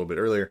Pantheon a little bit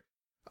earlier,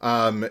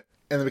 and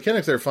the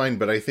mechanics are fine.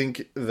 But I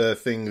think the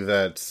thing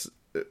that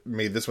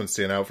made this one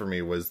stand out for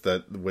me was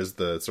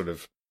the sort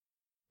of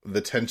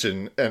the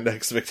tension and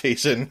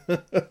expectation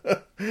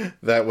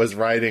that was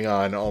riding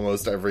on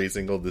almost every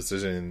single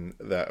decision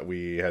that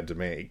we had to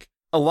make.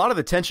 A lot of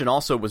the tension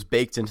also was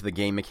baked into the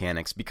game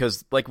mechanics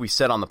because, like we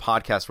said on the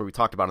podcast where we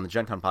talked about on the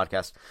Gen Con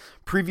podcast,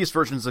 previous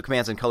versions of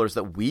Commands and Colors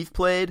that we've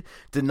played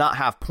did not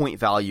have point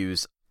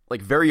values,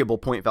 like variable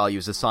point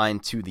values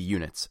assigned to the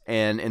units.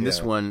 And in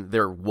this one,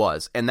 there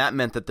was. And that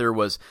meant that there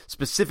was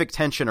specific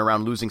tension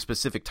around losing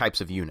specific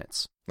types of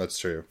units. That's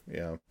true,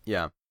 yeah.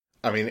 Yeah.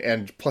 I mean,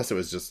 and plus it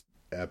was just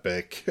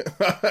epic.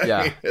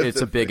 Yeah,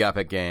 it's a big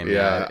epic game.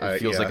 Yeah,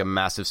 it feels like a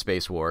massive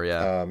space war.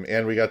 Yeah,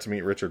 and we got to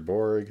meet Richard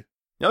Borg.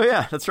 Oh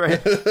yeah, that's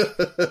right.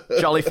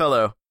 Jolly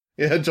fellow.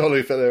 Yeah,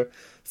 jolly fellow.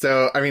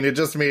 So I mean, it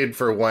just made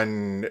for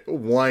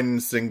one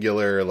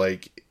singular,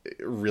 like,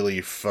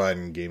 really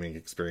fun gaming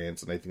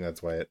experience, and I think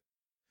that's why it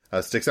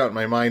sticks out in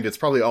my mind. It's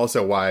probably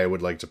also why I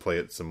would like to play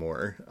it some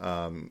more.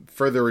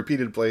 Further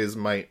repeated plays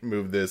might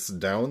move this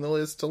down the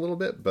list a little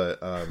bit,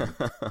 but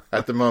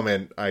at the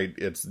moment,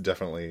 it's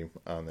definitely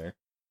on there.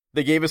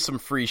 They gave us some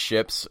free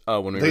ships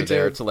when we were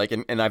there to like,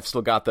 and I've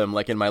still got them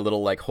like in my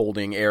little like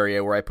holding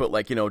area where I put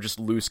like, just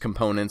loose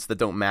components that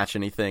don't match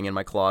anything in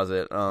my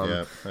closet.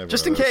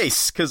 Just in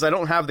case, because I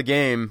don't have the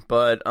game,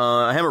 but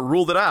I haven't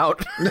ruled it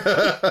out.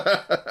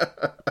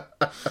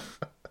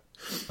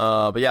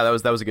 But yeah,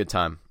 that was a good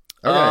time.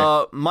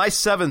 Okay. My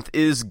 7th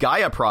is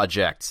Gaia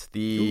Project,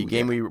 the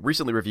game we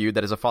recently reviewed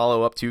that is a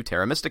follow-up to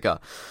Terra Mystica.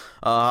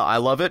 I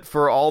love it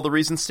for all the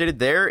reasons stated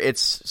there.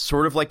 It's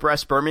sort of like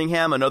Brass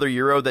Birmingham, another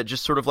Euro that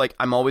just sort of like,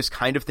 I'm always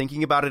kind of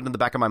thinking about it in the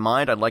back of my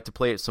mind. I'd like to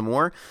play it some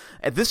more.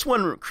 And this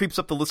one creeps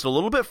up the list a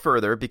little bit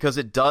further because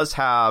it does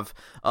have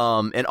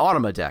an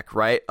Automa deck,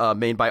 right?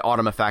 Made by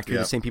Automa Factory,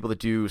 the same people that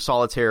do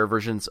solitaire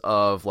versions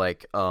of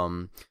like...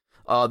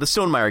 the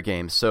Stonemaier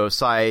games. So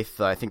Scythe,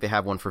 I think they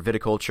have one for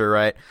Viticulture,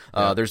 right?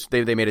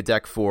 They made a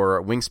deck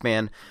for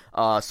Wingspan.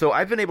 So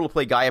I've been able to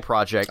play Gaia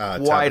Project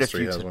quite a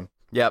few times.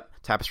 Yep,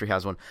 Tapestry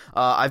has one.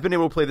 I've been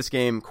able to play this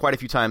game quite a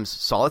few times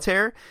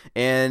solitaire,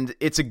 and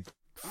it's a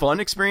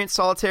fun experience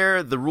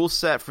solitaire. The rule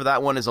set for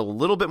that one is a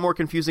little bit more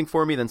confusing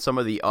for me than some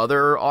of the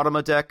other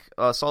Automa deck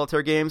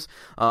solitaire games.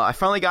 I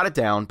finally got it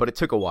down, but it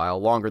took a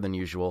while, longer than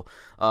usual.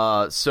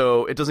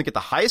 So it doesn't get the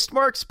highest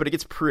marks, but it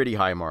gets pretty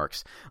high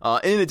marks.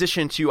 In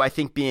addition to, I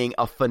think, being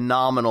a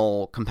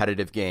phenomenal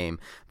competitive game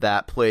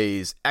that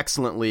plays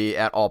excellently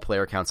at all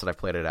player counts that I've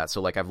played it at.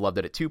 So, like, I've loved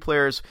it at 2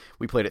 players.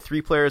 We played at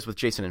 3 players with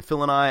Jason and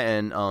Phil and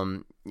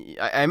and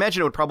I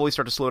imagine it would probably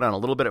start to slow down a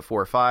little bit at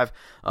 4 or 5,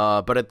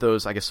 but at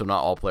those, I guess, so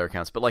not all player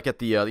counts, but like at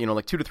the,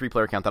 like 2 to 3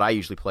 player count that I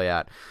usually play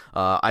at,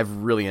 I've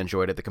really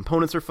enjoyed it. The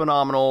components are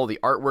phenomenal. The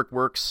artwork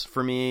works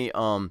for me.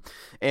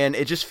 And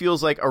it just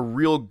feels like a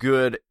real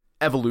good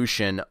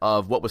evolution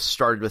of what was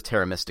started with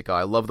Terra Mystica.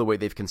 I love the way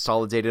they've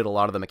consolidated a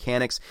lot of the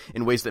mechanics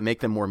in ways that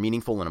make them more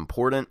meaningful and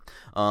important.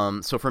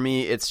 So for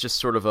me, it's just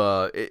sort of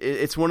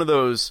it's one of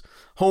those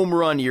home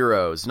run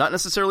Euros. Not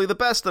necessarily the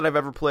best that I've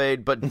ever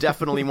played, but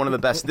definitely one of the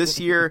best this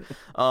year.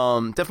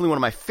 Definitely one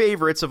of my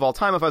favorites of all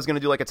time. If I was going to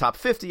do like a top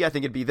 50, I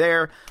think it'd be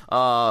there.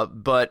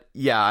 But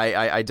yeah,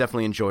 I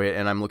definitely enjoy it,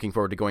 and I'm looking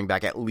forward to going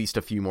back at least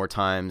a few more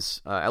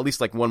times. At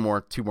least like 2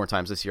 more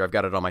times this year. I've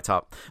got it on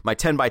my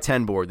 10 by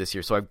 10 board this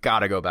year, so I've got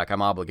to go back.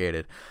 I'm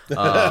obligated.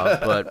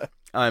 But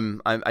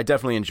I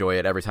definitely enjoy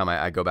it every time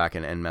I go back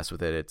and mess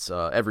with it. It's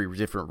every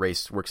different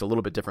race works a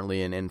little bit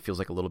differently and feels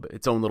like a little bit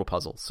its own little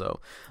puzzle. So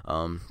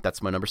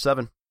that's my number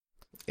 7.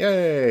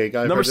 Yay!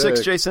 Number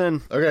 6,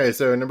 Jason. Okay,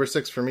 so number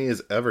 6 for me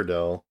is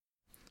Everdell.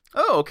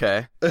 Oh,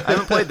 okay. I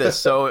haven't played this,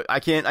 so I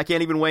can't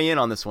even weigh in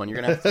on this one. You're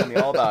gonna have to tell me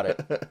all about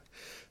it.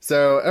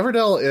 So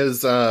Everdell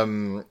is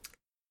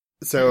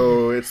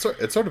so it's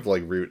sort of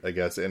like Root, I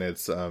guess, in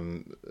its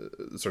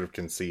sort of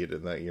conceit,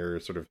 in that you're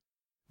sort of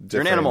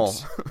different. You're an animal.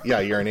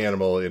 Yeah, you're an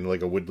animal in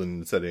like a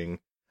woodland setting.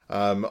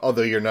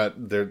 Although you're not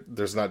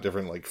there's not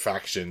different like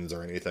factions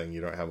or anything.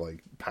 You don't have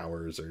like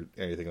powers or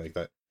anything like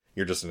that.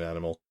 You're just an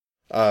animal.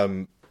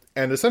 And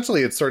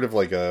essentially it's sort of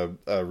like a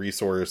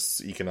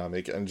resource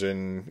economic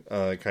engine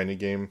kind of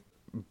game.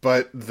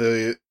 But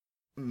the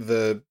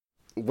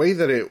way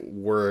that it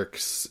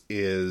works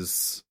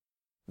is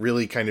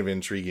really kind of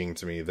intriguing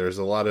to me. There's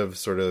a lot of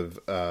sort of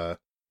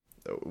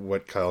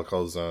what Kyle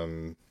calls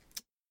what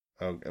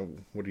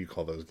do you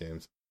call those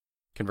games?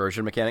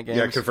 Conversion mechanic games?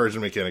 Yeah,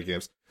 conversion mechanic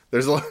games.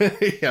 There's a lot,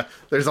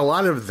 there's a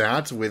lot of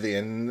that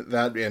within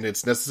that, and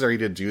it's necessary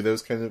to do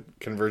those kind of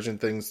conversion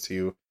things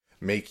to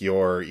make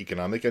your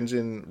economic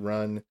engine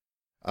run.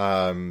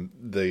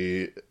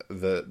 The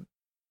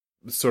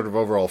sort of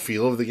overall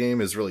feel of the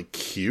game is really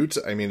cute.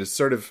 I mean, it's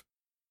sort of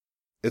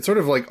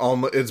like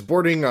almost, it's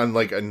bordering on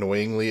like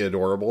annoyingly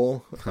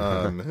adorable,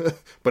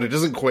 but it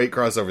doesn't quite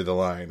cross over the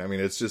line. I mean,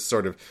 it's just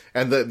sort of,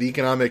 and the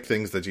economic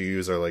things that you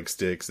use are like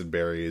sticks and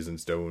berries and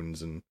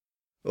stones and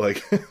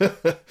like,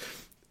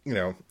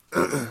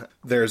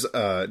 there's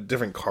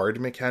different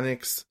card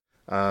mechanics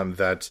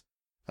that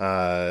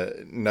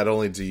not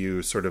only do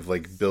you sort of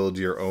like build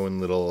your own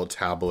little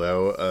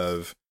tableau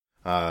of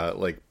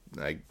like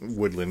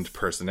woodland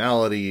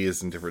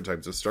personalities and different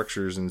types of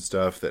structures and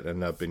stuff that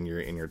end up in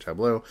your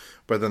tableau,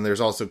 but then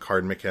there's also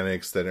card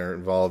mechanics that are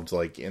involved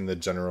like in the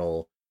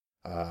general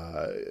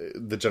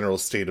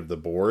state of the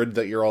board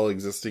that you're all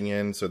existing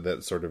in, so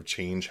that sort of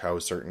change how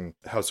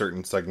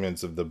certain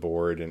segments of the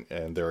board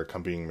and their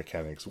accompanying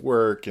mechanics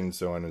work, and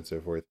so on and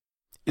so forth.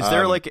 Is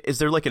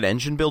there like an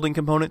engine building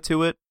component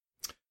to it?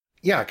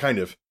 Yeah, kind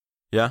of.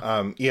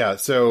 Yeah.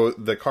 So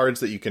the cards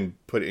that you can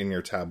put in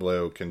your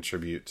tableau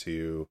contribute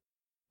to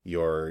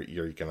your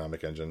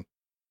economic engine.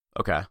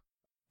 Okay.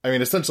 I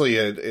mean, essentially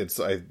it's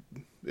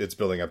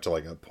building up to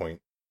like a point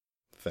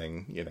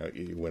thing,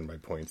 you win by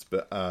points,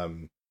 but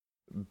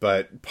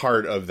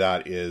part of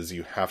that is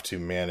you have to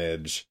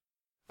manage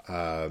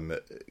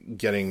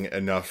getting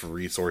enough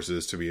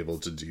resources to be able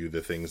to do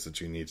the things that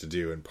you need to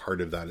do, and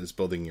part of that is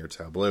building your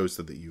tableau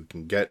so that you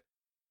can get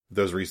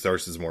those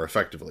resources more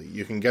effectively.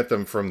 You can get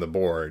them from the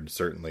board,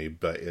 certainly,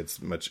 but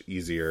it's much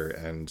easier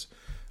and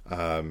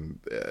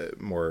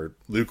more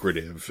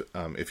lucrative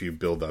if you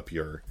build up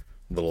your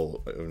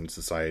little own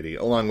society,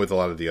 along with a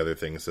lot of the other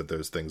things that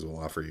those things will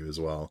offer you as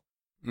well.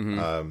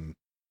 Mm-hmm.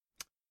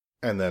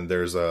 And then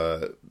there's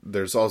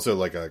also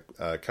like a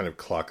kind of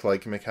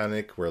clock-like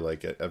mechanic where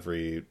like at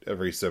every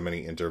so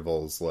many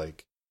intervals,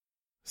 like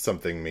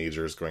something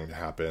major is going to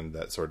happen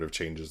that sort of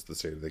changes the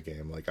state of the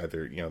game. Like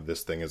either,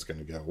 this thing is going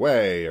to go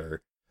away,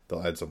 or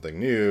they'll add something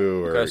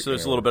new. Or, okay, so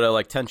there's a little bit of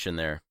like tension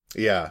there.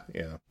 Yeah.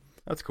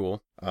 That's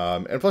cool.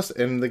 And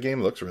the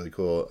game looks really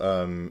cool.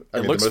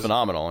 It looks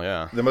phenomenal,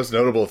 yeah. The most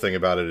notable thing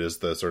about it is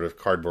the sort of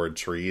cardboard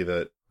tree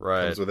that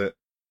comes with it,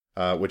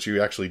 which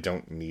you actually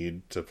don't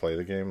need to play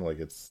the game. Like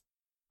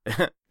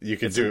you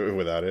can do it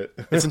without it.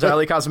 It's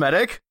entirely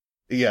cosmetic?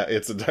 Yeah,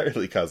 it's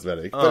entirely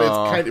cosmetic,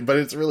 but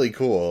it's really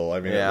cool.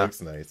 I mean, It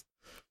looks nice.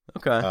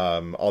 Okay.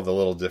 All the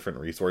little different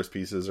resource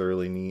pieces are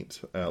really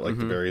neat. Like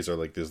the berries are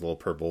like these little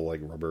purple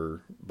like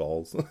rubber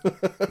balls.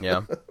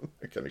 Yeah,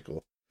 they're kind of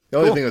cool. The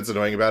only thing that's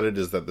annoying about it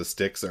is that the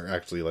sticks are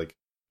actually like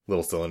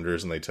little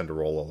cylinders and they tend to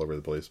roll all over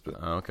the place.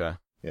 But okay,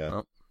 yeah,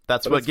 well,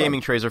 that's what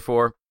gaming trays are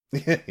for.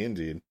 Yeah,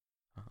 indeed.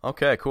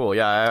 Okay, cool.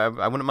 Yeah,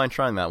 I wouldn't mind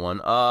trying that one.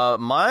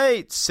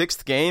 My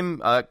sixth game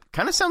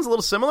kind of sounds a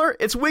little similar.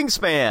 It's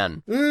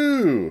Wingspan.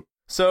 Ooh.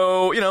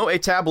 So, a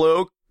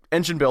tableau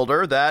engine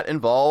builder that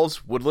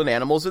involves woodland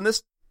animals. In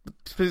this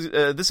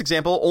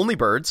example, only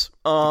birds.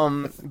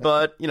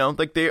 But,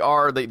 like the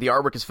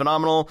artwork is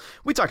phenomenal.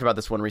 We talked about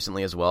this one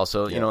recently as well.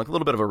 So, like a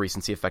little bit of a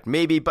recency effect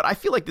maybe. But I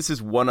feel like this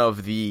is one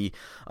of the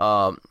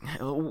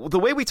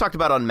way we talked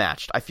about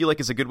Unmatched, I feel like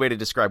is a good way to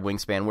describe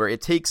Wingspan, where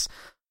it takes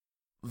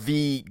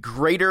the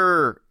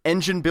greater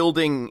engine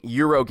building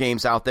Euro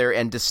games out there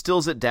and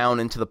distills it down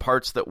into the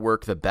parts that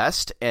work the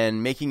best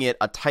and making it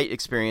a tight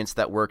experience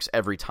that works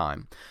every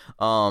time.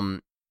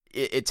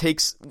 It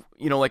takes,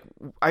 like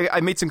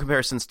I made some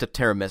comparisons to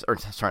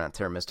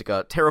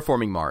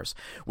Terraforming Mars,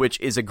 which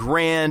is a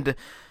grand,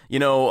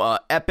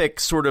 epic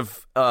sort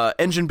of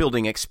engine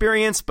building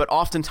experience, but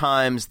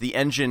oftentimes the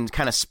engine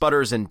kind of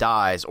sputters and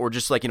dies, or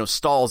just like,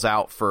 stalls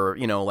out for,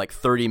 like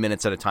 30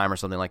 minutes at a time or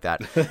something like that.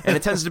 And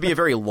it tends to be a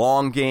very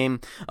long game.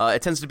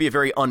 It tends to be a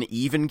very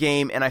uneven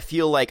game. And I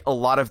feel like a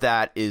lot of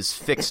that is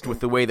fixed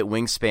with the way that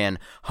Wingspan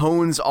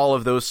hones all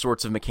of those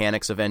sorts of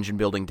mechanics of engine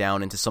building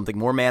down into something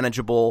more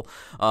manageable,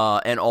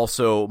 and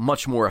also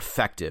much more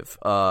effective.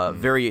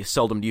 Very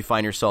seldom do you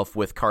find yourself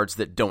with cards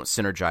that don't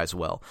synergize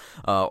well,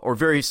 or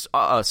very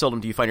seldom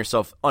do you find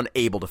yourself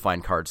unable to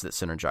find cards that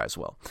synergize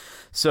well.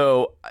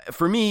 So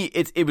for me,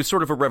 it was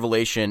sort of a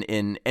revelation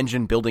in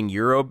engine building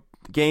Euro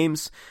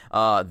games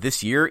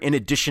this year, in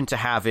addition to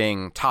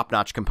having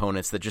top-notch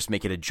components that just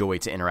make it a joy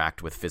to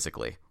interact with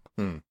physically.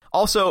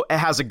 Also, it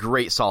has a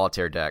great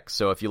solitaire deck,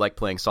 so if you like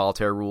playing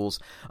solitaire rules,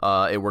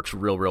 it works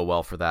real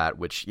well for that,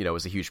 which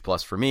is a huge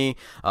plus for me.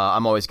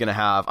 I'm always gonna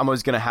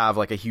have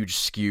like a huge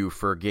skew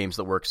for games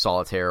that work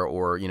solitaire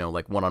or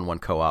like one-on-one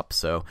co-op.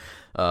 So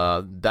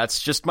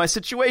that's just my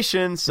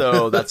situation.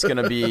 So that's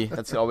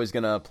always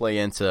gonna play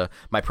into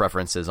my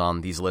preferences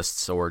on these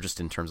lists, or just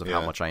in terms of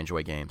how much I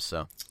enjoy games.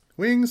 So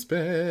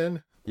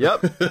Wingspan.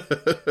 Yep.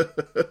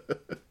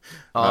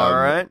 All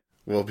right.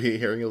 we'll be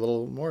hearing a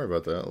little more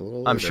about that a little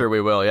later. I'm sure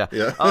we will, yeah.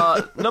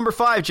 Number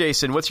 5,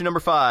 Jason. What's your number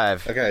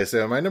 5? Okay,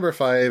 so my number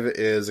 5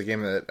 is a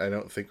game that I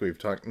don't think we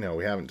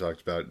haven't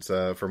talked about.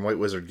 It's from White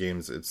Wizard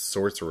Games. It's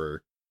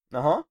Sorcerer.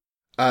 Uh-huh.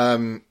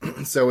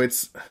 So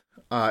it's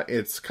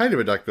kind of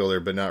a deck builder,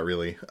 but not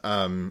really.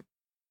 And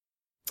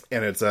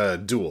it's a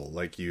duel.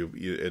 Like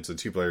it's a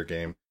 2-player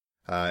game,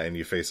 and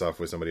you face off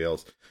with somebody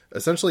else.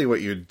 Essentially,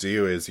 what you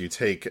do is you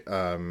take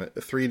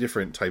 3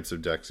 different types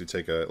of decks. You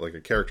take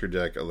a character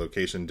deck, a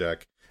location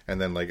deck, and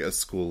then like a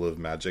School of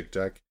Magic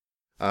deck.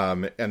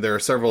 And there are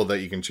several that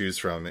you can choose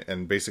from,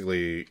 and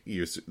basically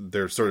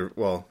they're sort of,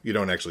 well, you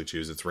don't actually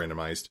choose; it's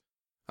randomized.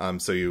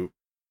 So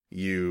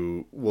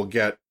you will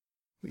get,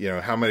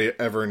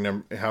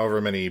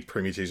 however many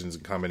permutations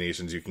and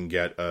combinations you can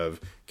get of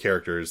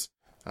characters,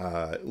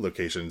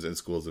 locations, and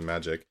schools of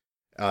magic.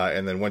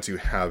 And then once you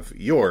have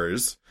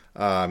yours,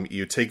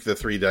 you take the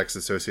 3 decks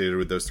associated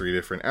with those 3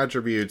 different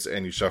attributes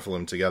and you shuffle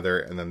them together,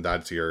 and then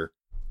that's your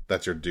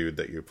dude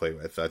that you play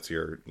with. That's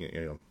your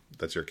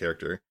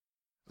character.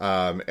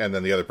 And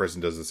then the other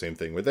person does the same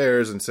thing with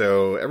theirs. And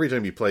so every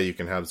time you play, you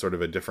can have sort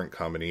of a different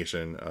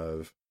combination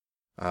of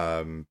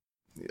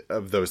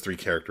those 3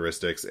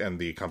 characteristics and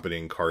the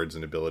accompanying cards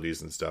and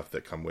abilities and stuff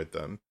that come with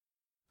them.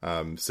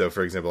 So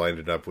for example, I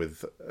ended up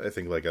with, I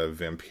think, like a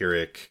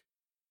vampiric,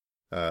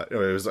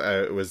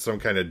 it was some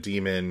kind of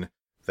demon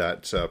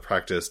that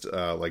practiced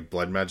like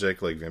blood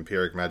magic, like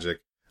vampiric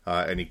magic,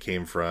 and he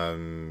came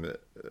from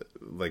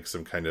like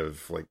some kind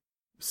of like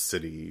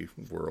city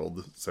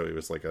world, so he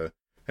was like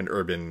an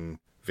urban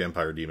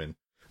vampire demon.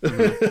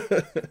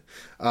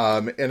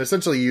 Mm-hmm. And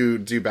essentially you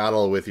do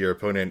battle with your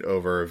opponent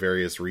over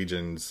various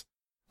regions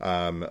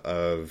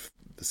of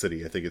the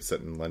city. I think it's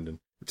set in London,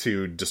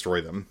 to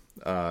destroy them.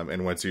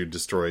 And once you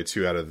destroy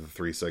 2 out of the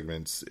 3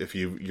 segments, if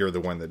you're the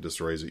one that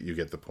destroys it, you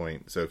get the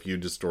point. So if you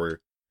destroy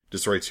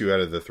 2 out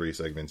of the 3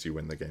 segments, you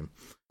win the game.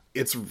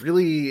 It's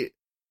really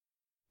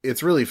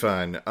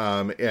fun.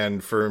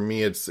 And for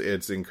me,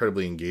 it's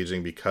incredibly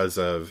engaging because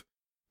of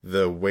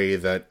the way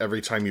that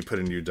every time you put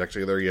a new deck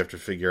together, you have to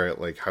figure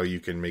out like how you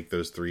can make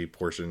those 3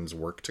 portions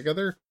work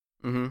together.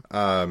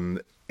 Mm-hmm.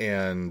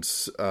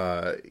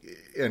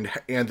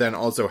 And then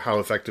also how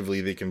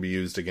effectively they can be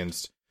used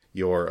against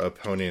your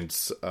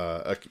opponent's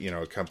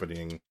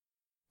accompanying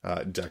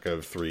deck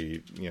of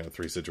 3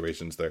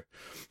 situations there.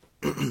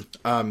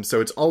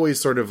 So it's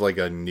always sort of like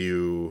a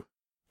new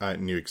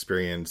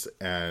experience,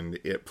 and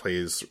it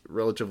plays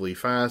relatively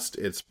fast.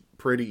 It's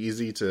pretty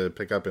easy to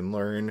pick up and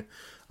learn,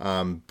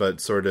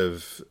 but sort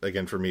of,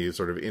 again, for me,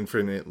 sort of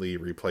infinitely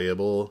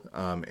replayable,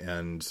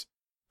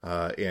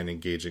 and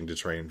engaging to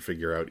try and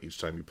figure out each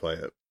time you play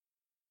it.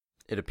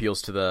 It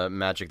appeals to the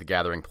Magic the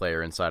Gathering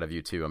player inside of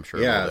you too, I'm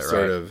sure. Yeah, bit,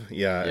 sort right? of.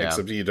 Yeah,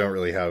 except you don't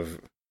really have,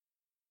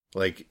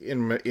 like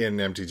in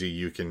MTG,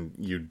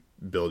 you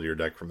build your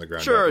deck from the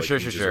ground up.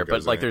 Sure.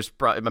 But like, there's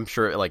I'm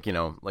sure, like,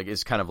 like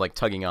it's kind of like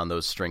tugging on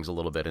those strings a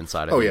little bit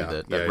inside of you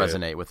that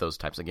resonate with those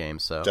types of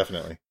games. So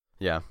definitely.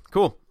 Yeah.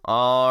 Cool.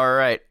 All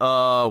right. Where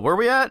are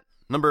we at?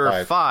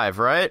 Number 5,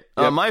 right?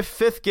 Yep. My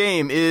 5th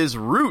game is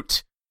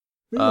Root.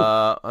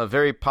 A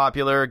very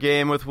popular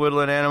game with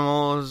woodland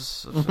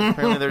animals.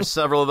 Apparently there's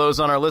several of those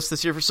on our list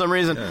this year for some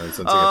reason. Yeah,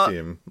 sensing a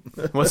theme.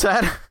 What's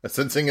that?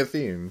 Sensing a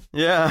theme.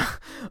 Yeah.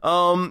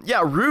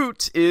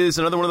 Root is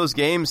another one of those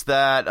games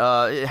that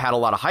it had a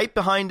lot of hype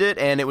behind it,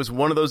 and it was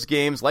one of those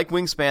games, like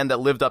Wingspan, that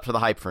lived up to the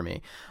hype for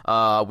me.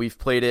 We've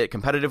played it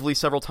competitively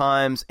several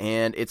times,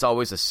 and it's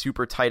always a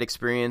super tight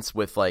experience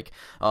with like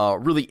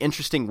really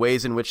interesting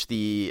ways in which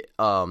the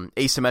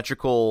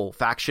asymmetrical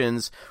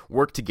factions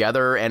work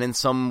together, and in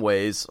some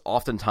ways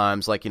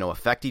oftentimes like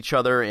affect each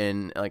other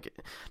in like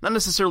not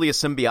necessarily a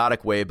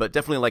symbiotic way, but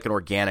definitely like an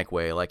organic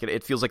way. Like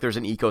it feels like there's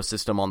an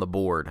ecosystem on the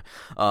board,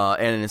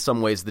 and in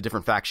some ways the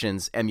different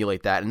factions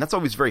emulate that, and that's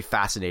always very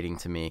fascinating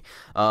to me.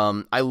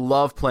 I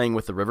love playing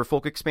with the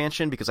Riverfolk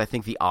expansion because I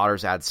think the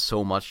otters add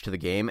so much to the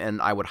game,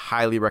 and I would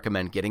highly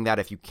recommend getting that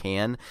if you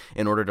can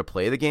in order to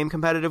play the game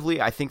competitively.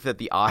 I think that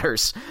the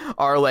otters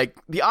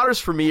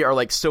for me are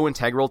like so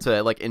integral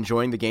to like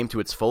enjoying the game to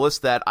its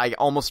fullest that I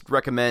almost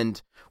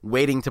recommend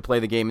waiting to play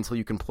the game until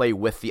you can play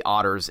with the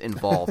otters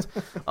involved.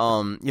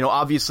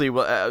 Obviously,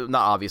 not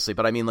obviously,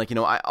 but I mean, like,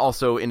 I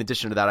also, in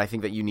addition to that, I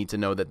think that you need to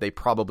know that they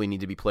probably need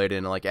to be played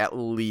in like at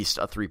least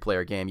a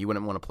 3-player game. You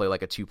wouldn't want to play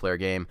like a 2-player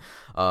game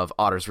of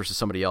otters versus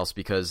somebody else,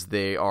 because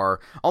they are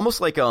almost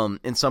like,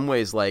 in some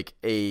ways, like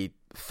a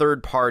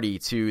third party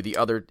to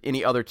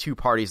any other 2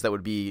 parties that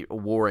would be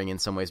warring in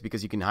some ways,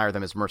 because you can hire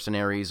them as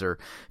mercenaries or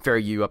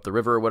ferry you up the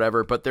river or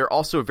whatever, but they're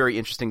also very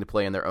interesting to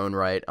play in their own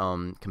right,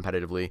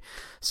 competitively.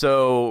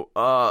 So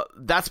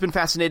that's been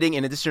fascinating.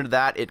 In addition to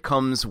that, it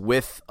comes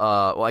with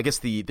I guess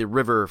the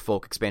River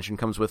Folk expansion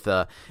comes with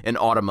an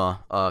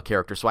Automa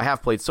character. So I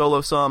have played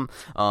solo some.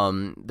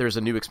 There's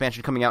a new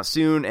expansion coming out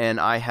soon, and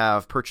I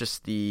have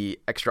purchased the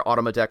extra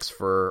Automa decks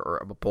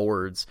or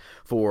boards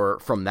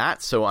from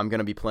that, so I'm going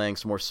to be playing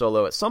some more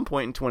solo at some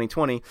point in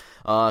 2020,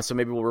 so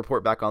maybe we'll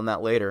report back on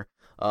that later.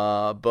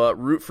 But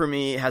Root for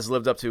me has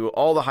lived up to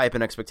all the hype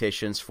and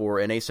expectations for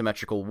an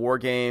asymmetrical war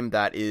game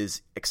that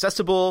is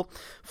accessible,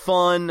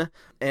 fun,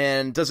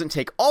 and doesn't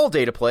take all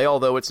day to play,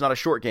 although it's not a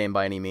short game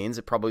by any means.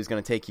 It probably is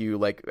going to take you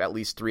like at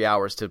least 3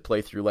 hours to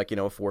play through like,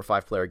 a 4 or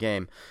 5 player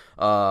game.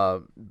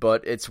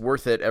 But it's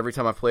worth it. Every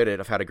time I've played it,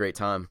 I've had a great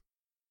time.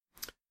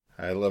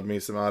 I love me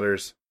some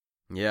otters.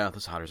 Yeah,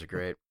 those otters are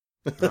great.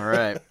 All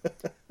right.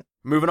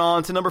 Moving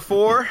on to number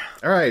 4.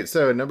 All right,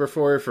 so number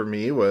 4 for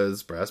me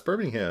was Brass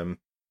Birmingham.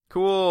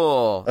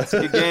 Cool. That's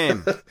a good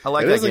game. I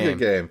like that game. It is a good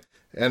game.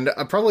 And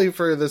probably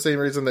for the same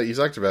reason that you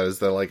talked about, is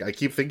that like I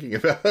keep thinking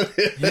about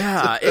it.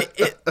 Yeah,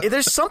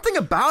 there's something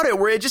about it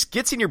where it just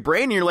gets in your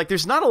brain and you're like,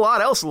 there's not a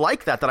lot else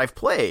like that I've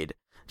played.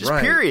 Just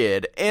right.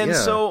 Period. And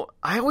so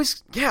I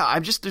always,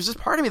 there's this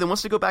part of me that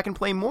wants to go back and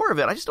play more of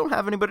it. I just don't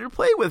have anybody to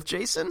play with,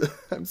 Jason.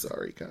 I'm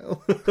sorry,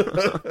 Kyle.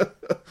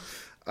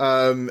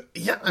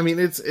 Yeah, I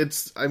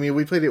mean,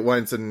 we played it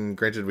once, and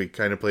granted, we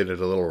kind of played it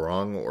a little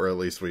wrong, or at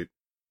least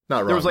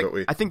not wrong, but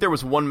we... I think there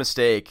was one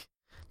mistake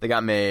that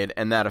got made,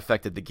 and that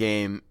affected the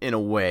game in a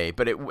way,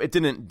 but it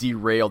didn't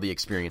derail the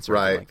experience or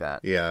anything like that.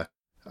 Yeah.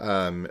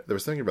 There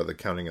was something about the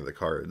counting of the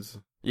cards.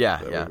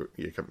 Yeah.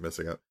 You kept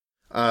messing up.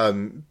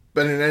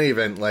 But in any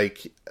event,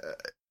 like,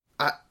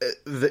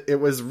 it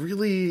was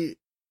really...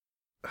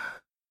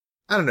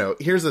 I don't know.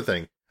 Here's the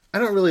thing. I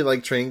don't really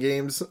like train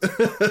games.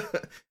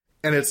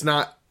 And it's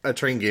not a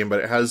train game,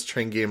 but it has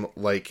train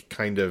game-like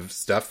kind of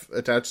stuff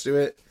attached to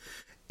it.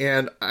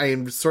 And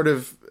I'm sort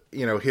of,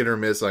 hit or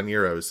miss on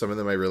Euros. Some of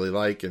them I really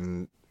like,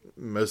 and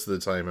most of the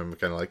time I'm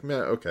kind of like, meh,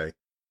 okay.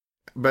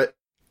 But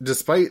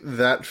despite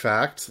that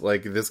fact,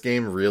 like, this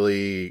game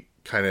really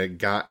kind of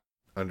got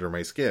under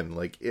my skin.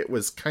 Like, it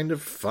was kind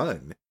of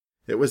fun.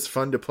 It was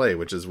fun to play,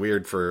 which is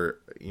weird for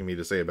me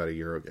to say about a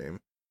Euro game.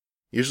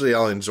 Usually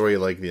I'll enjoy,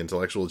 like, the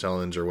intellectual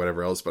challenge or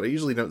whatever else, but I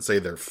usually don't say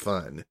they're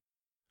fun.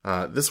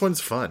 This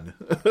one's fun.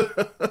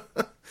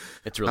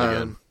 It's really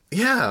good.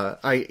 Yeah,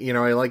 I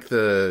like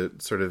the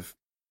sort of,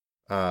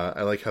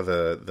 I like how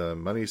the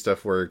money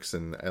stuff works,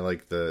 and I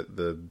like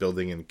the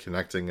building and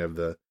connecting of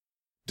the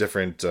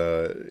different,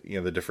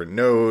 the different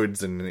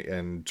nodes,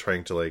 and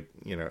trying to, like,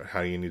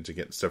 how you need to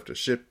get stuff to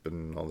ship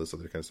and all this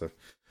other kind of stuff.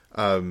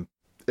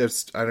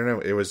 I don't know,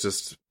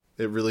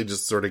 it really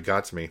just sort of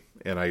got to me,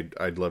 and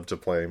I'd love to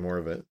play more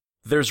of it.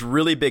 There's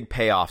really big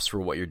payoffs for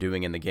what you're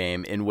doing in the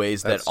game in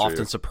ways that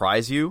often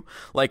surprise you.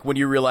 Like when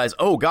you realize,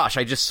 oh gosh,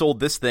 I just sold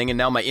this thing and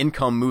now my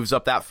income moves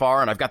up that far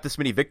and I've got this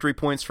many victory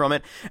points from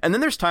it. And then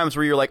there's times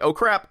where you're like, oh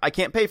crap, I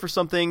can't pay for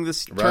something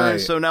this turn,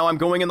 so now I'm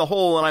going in the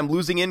hole and I'm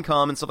losing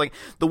income and stuff like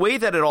the way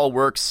that it all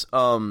works.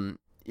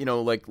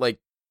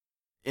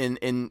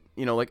 In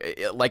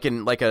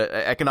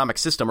a economic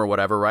system or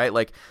whatever, right?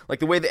 Like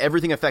the way that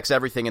everything affects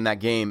everything in that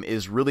game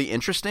is really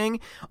interesting.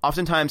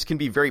 Oftentimes can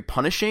be very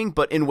punishing,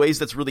 but in ways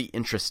that's really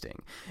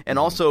interesting. And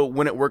also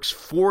when it works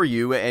for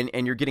you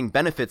and you're getting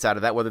benefits out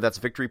of that, whether that's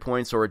victory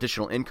points or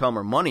additional income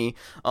or money,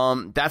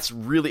 that's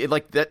really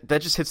like that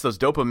just hits those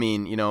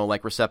dopamine,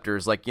 like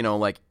receptors, like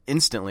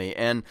instantly.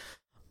 And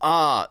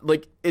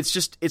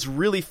it's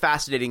really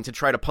fascinating to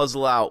try to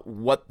puzzle out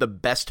what the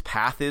best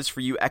path is for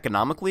you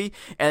economically,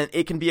 and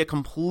it can be a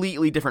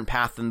completely different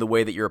path than the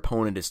way that your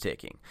opponent is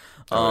taking.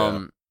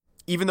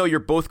 Even though you're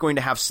both going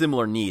to have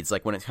similar needs,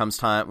 like when it comes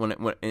time,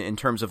 when in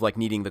terms of like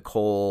needing the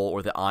coal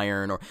or the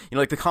iron or,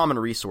 like the common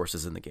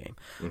resources in the game.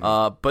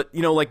 But,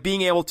 like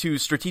being able to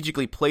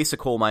strategically place a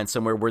coal mine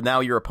somewhere where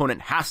now your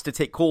opponent has to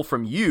take coal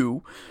from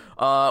you,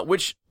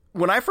 which...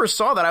 When I first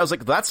saw that, I was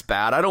like, that's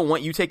bad. I don't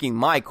want you taking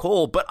my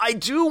coal, but I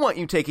do want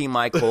you taking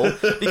my coal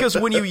because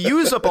when you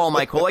use up all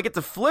my coal, I get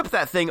to flip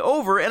that thing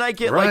over and I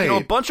get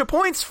a bunch of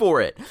points for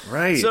it.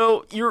 Right.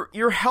 So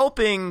you're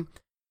helping,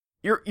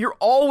 you're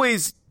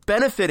always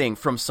benefiting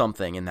from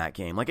something in that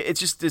game. Like it's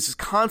just this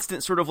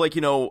constant sort of like,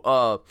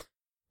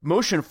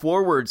 motion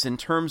forwards in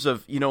terms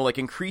of, like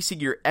increasing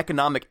your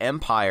economic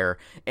empire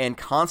and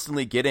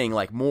constantly getting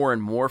like more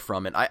and more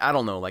from it. I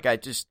don't know. Like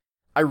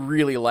I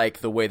really like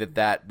the way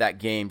that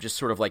game just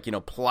sort of like,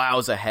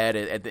 plows ahead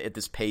at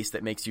this pace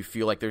that makes you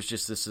feel like there's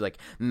just this like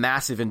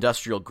massive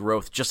industrial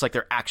growth, just like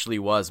there actually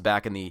was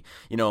back in the,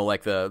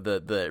 like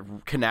the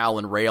canal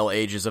and rail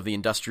ages of the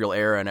industrial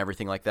era and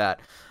everything like that.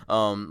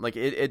 Like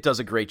it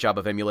does a great job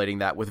of emulating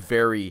that with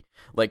very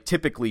like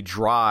typically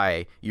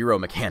dry Euro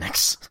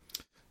mechanics.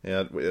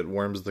 Yeah, it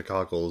warms the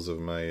cockles of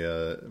my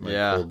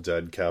cold,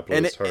 dead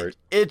capitalist heart.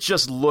 It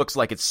just looks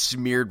like it's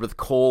smeared with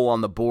coal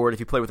on the board if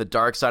you play with the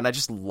dark side, and I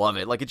just love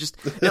it. Like,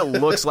 it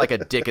looks like a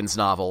Dickens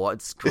novel.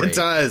 It's great. It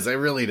does. It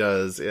really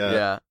does, yeah.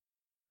 Yeah.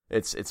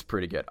 It's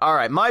pretty good. All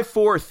right, my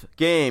fourth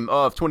game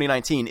of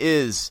 2019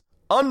 is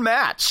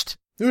Unmatched.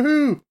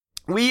 Woohoo!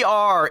 we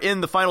are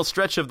in the final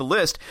stretch of the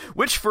list,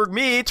 which for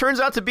me turns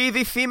out to be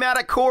the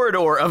thematic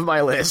corridor of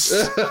my list.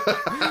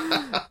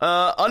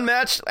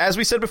 Unmatched, as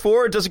we said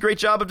before, does a great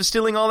job of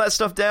distilling all that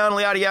stuff down,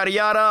 yada, yada,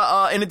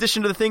 yada. In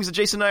addition to the things that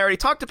Jason and I already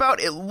talked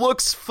about, it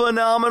looks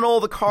phenomenal.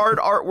 The card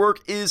artwork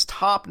is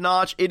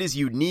top-notch. It is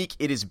unique.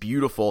 It is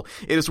beautiful.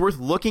 It is worth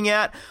looking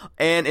at.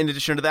 And in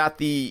addition to that,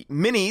 the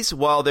minis,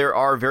 while there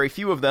are very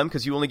few of them,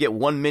 because you only get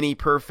one mini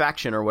per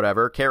faction or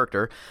whatever,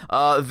 character,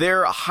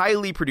 they're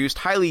highly produced,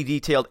 highly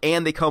detailed,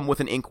 and they come with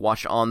an ink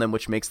wash on them,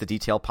 which makes the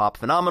detail pop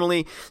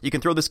phenomenally. You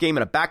can throw this game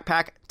in a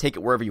backpack, take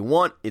it wherever you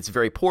want. It's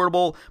very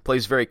portable,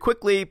 plays very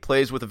quickly,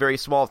 plays with a very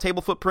small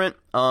table footprint.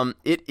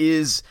 It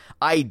is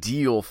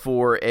ideal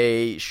for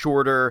a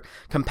shorter,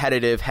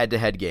 competitive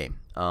head-to-head game.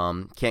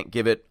 Can't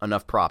give it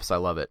enough props. I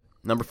love it.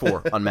 Number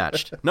 4,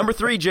 Unmatched. Number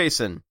 3,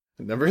 Jason.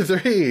 Number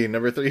three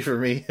for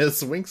me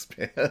is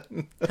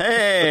Wingspan.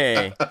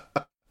 Hey!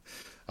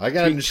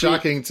 Again,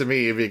 shocking to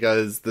me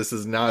because this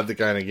is not the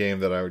kind of game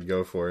that I would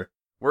go for.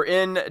 We're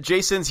in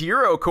Jason's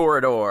Euro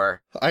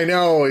corridor. I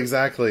know,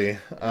 exactly.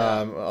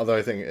 Although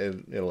I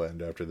think it'll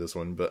end after this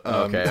one. But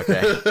Okay.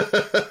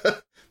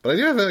 But I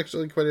do have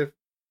actually quite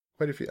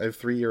a few. I have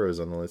 3 Euros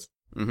on the list.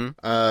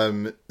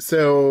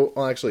 Mm-hmm.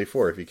 Well, actually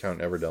 4 if you count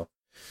Everdell.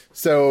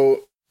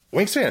 So,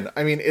 Wingspan,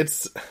 I mean,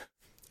 it's...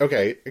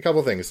 Okay, a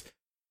couple things.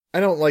 I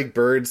don't like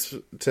birds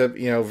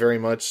very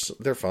much.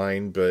 They're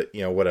fine, but,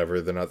 whatever.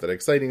 They're not that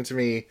exciting to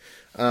me.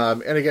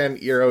 And again,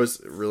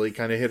 Euros really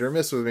kind of hit or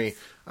miss with me.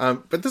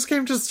 But this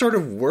game just sort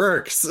of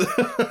works.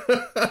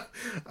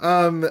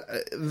 How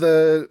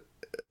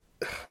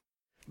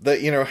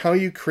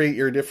you create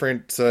your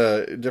different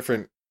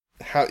bird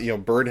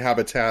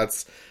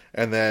habitats,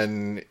 and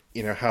then,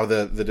 how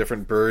the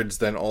different birds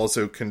then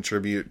also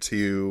contribute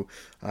to,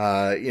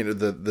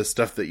 the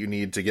stuff that you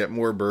need to get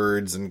more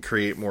birds and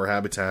create more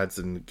habitats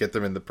and get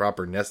them in the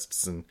proper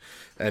nests and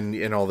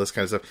all this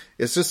kind of stuff.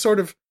 It's just sort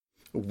of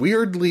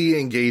weirdly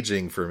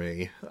engaging for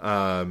me.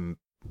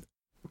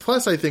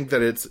 Plus, I think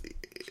that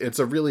it's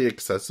a really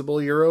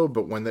accessible Euro,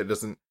 but one that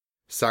doesn't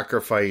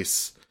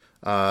sacrifice,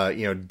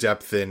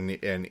 depth and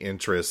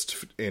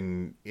interest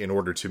in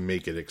order to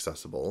make it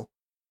accessible.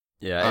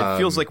 Yeah, it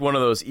feels like one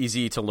of those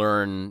easy to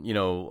learn,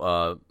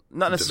 not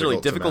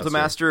necessarily difficult to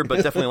master,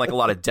 but definitely like a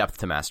lot of depth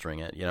to mastering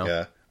it,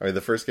 Yeah. I mean,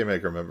 the first game I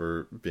can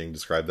remember being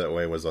described that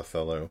way was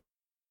Othello.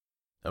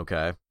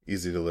 Okay.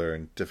 Easy to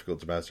learn,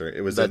 difficult to master.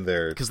 It was in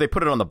there... Because they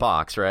put it on the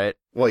box, right?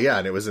 Well, yeah,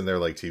 and it was in their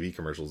like TV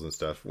commercials and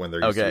stuff, when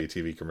there used to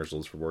be TV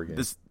commercials for board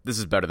games. This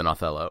is better than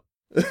Othello.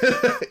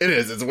 It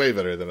is. It's way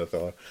better than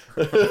Othello.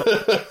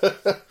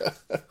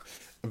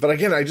 But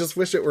again, I just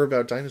wish it were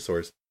about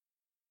dinosaurs.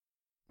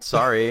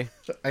 Sorry.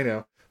 I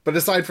know. But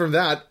aside from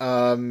that,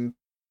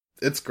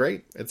 it's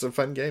great. It's a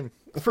fun game.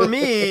 For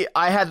me,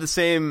 I had the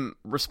same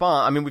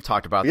response. I mean, we've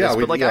talked about this,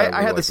 but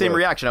I had the same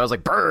reaction. I was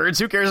like, birds?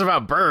 Who cares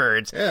about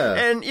birds? Yeah.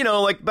 And,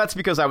 that's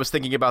because I was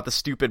thinking about the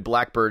stupid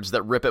blackbirds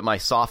that rip at my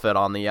soffit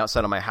on the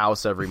outside of my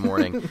house every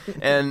morning.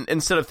 And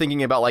instead of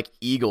thinking about,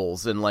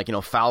 eagles and,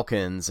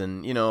 falcons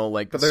and,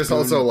 but there's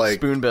also,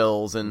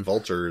 spoonbills and...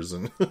 vultures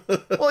and...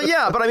 Well,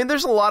 yeah, but I mean,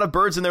 there's a lot of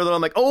birds in there that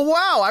I'm like, oh,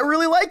 wow, I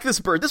really like this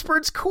bird. This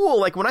bird's cool.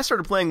 Like, when I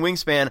started playing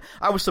Wingspan,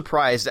 I was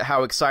surprised at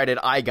how excited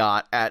I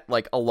got at,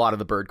 a lot of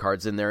the bird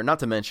cards in there.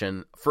 Not to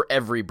mention, for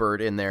every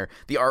bird in there,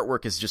 the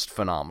artwork is just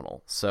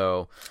phenomenal.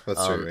 So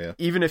that's true, yeah.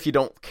 Even if you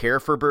don't care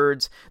for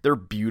birds, they're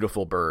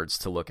beautiful birds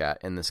to look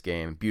at in this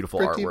game. Beautiful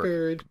Pretty artwork,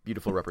 bird.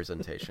 Beautiful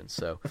representation.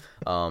 So,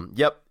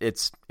 yep,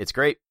 it's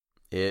great.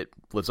 It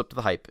lives up to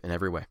the hype in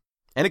every way.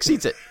 And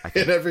exceeds it, I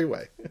think. In every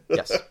way.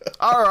 Yes.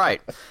 All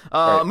right.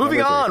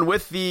 Moving on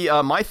with the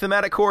my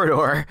thematic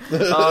corridor.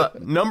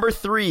 Number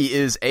 3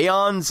 is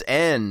Aeon's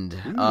End.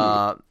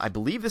 I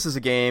believe this is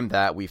a game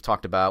that we've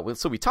talked about.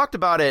 So we talked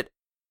about it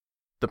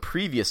the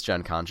previous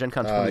Gen Con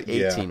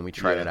 2018. We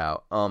tried it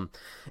out.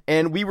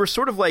 And we were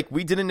sort of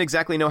we didn't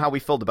exactly know how we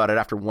felt about it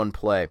after one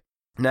play.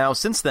 Now,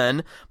 since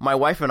then, my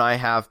wife and I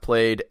have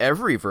played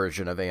every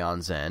version of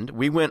Aeon's End.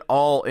 We went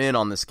all in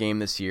on this game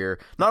this year.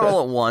 Not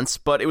all at once,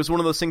 but it was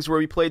one of those things where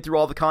we played through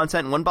all the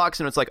content in one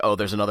box, and it's like, oh,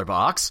 there's another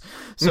box.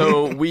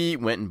 So we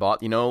went and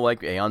bought,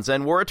 Aeon's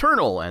End War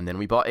Eternal, and then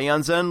we bought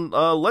Aeon's End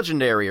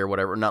Legendary or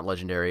whatever. Not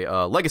Legendary,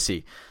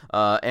 Legacy.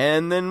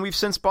 And then we've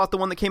since bought the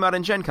one that came out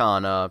in Gen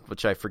Con,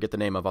 which I forget the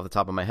name of off the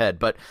top of my head.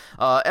 But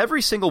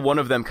every single one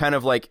of them kind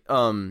of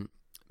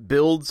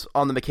builds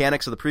on the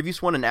mechanics of the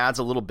previous one and adds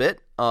a little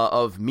bit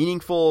of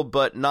meaningful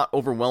but not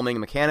overwhelming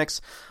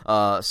mechanics.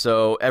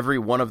 So every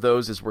one of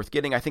those is worth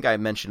getting. I think I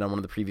mentioned on one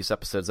of the previous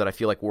episodes that I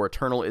feel like War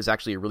Eternal is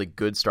actually a really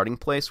good starting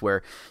place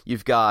where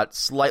you've got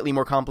slightly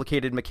more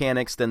complicated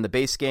mechanics than the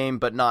base game,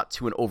 but not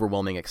to an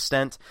overwhelming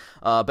extent.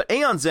 But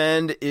Aeon's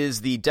End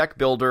is the deck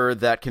builder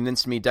that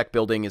convinced me deck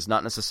building is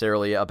not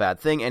necessarily a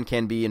bad thing and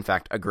can be, in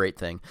fact, a great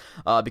thing.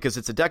 Because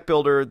it's a deck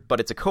builder, but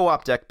it's a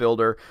co-op deck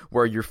builder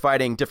where you're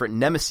fighting different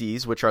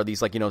nemeses, which are these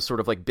sort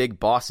of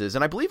big bosses.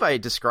 And I believe I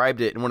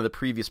described it in one of the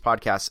previous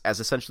podcasts as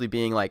essentially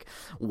being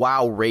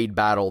WoW Raid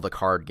Battle, the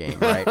card game,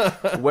 right?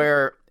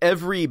 Where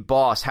every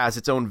boss has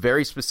its own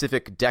very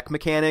specific deck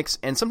mechanics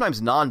and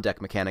sometimes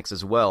non-deck mechanics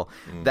as well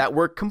that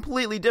work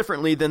completely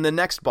differently than the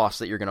next boss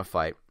that you're going to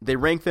fight. They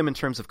rank them in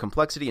terms of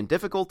complexity and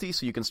difficulty,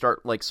 so you can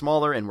start like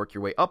smaller and work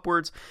your way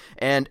upwards.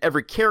 And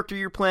every character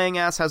you're playing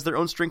as has their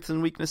own strengths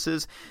and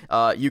weaknesses.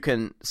 You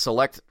can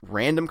select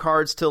random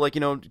cards to like,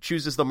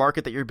 choose as the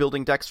market that you're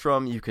building decks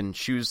from. You can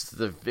choose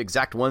the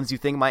exact ones you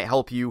think might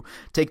help you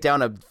take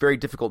down a very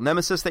difficult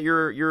nemesis that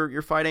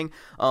you're fighting.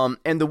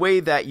 And the way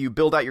that you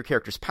build out your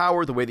character's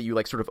power, the way that you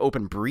like sort of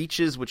open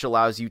breaches, which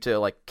allows you to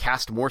like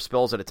cast more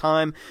spells at a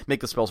time,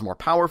 make the spells more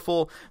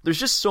powerful. There's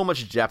just so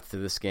much depth to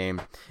this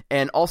game.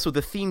 And also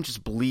the theme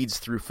just bleeds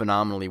through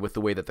phenomenally with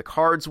the way that the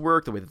cards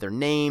work, the way that they're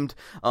named.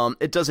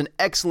 It does an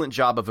excellent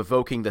job of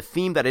evoking the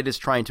theme that it is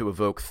trying to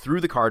evoke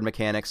through the card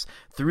mechanics,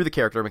 through the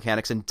character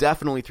mechanics, and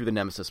definitely through the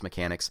nemesis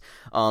mechanics.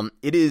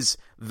 It is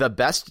the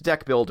best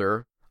deck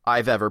builder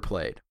I've ever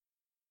played.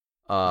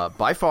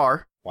 By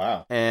far.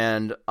 Wow.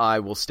 And I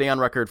will stay on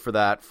record for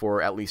that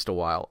for at least a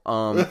while.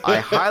 I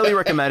highly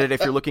recommend it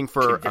if you're looking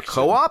for a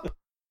co-op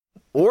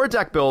or a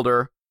deck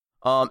builder.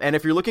 And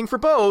if you're looking for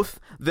both,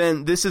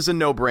 then this is a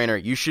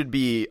no-brainer. You should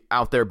be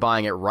out there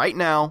buying it right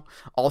now.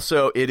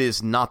 Also, it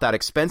is not that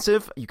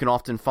expensive. You can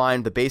often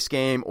find the base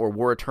game or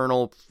War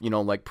Eternal,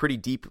 like pretty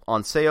deep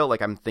on sale.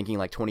 Like I'm thinking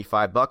like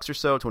 $25 or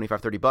so,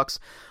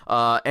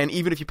 $25-$30. And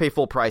even if you pay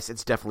full price,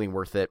 it's definitely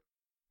worth it.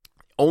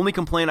 Only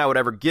complaint I would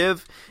ever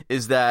give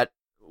is that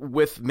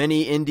with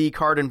many indie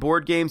card and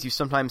board games, you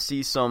sometimes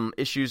see some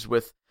issues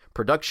with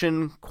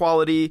production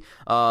quality.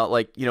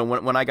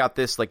 When I got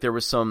this, like there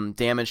was some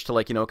damage to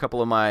a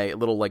couple of my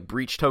little like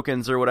breach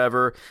tokens or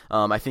whatever.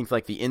 I think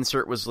like the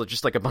insert was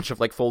just like a bunch of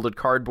like folded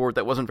cardboard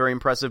that wasn't very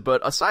impressive.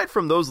 But aside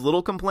from those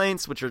little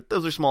complaints,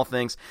 those are small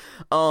things,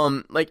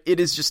 it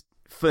is just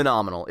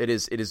phenomenal. It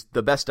is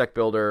the best deck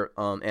builder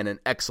and an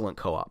excellent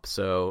co-op.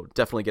 So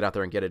definitely get out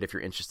there and get it if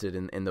you're interested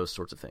in those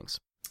sorts of things.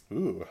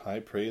 Ooh,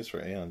 high praise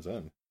for Aeon's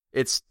End.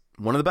 It's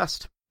one of the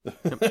best.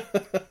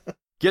 Yep.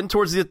 Getting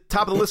towards the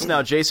top of the list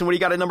now, Jason. What do you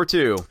got at number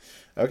 2?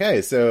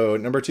 Okay, so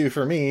number 2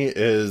 for me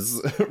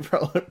is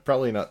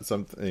probably not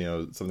something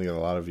that a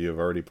lot of you have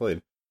already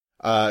played.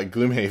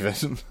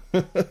 Gloomhaven.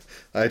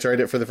 I tried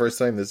it for the first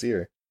time this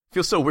year.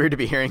 Feels so weird to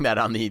be hearing that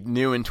on the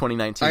new in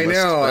 2019 I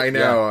list. I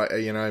know.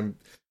 Yeah. I'm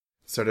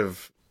sort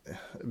of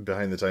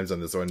behind the times on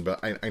this one,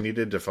 but I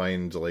needed to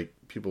find like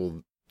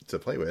people to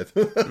play with.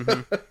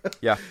 Mm-hmm.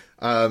 Yeah.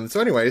 So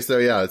anyway,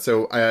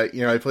 so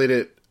I played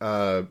it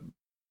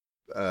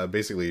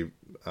basically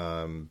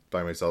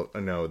by myself.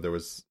 No, I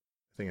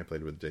think I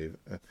played with Dave.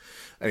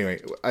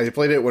 Anyway, I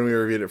played it when we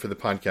reviewed it for the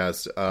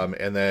podcast,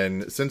 and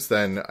then since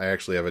then I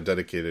actually have a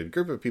dedicated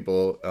group of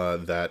people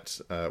that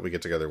we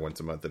get together once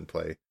a month and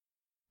play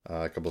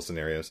a couple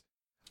scenarios,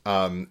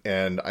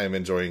 and I'm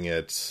enjoying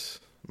it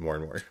more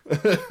and more.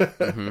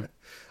 Mm-hmm.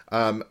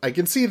 I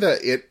can see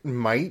that it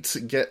might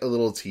get a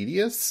little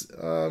tedious,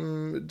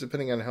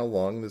 depending on how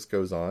long this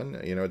goes on.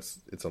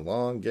 It's a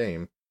long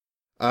game.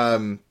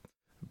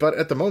 But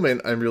at the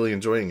moment, I'm really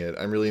enjoying it.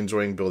 I'm really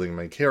enjoying building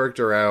my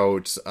character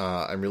out.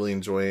 I'm really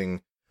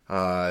enjoying,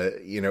 how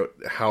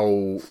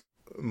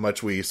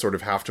much we sort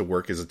of have to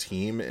work as a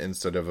team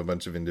instead of a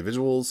bunch of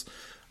individuals.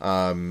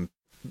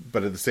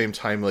 But at the same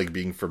time, like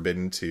being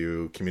forbidden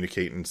to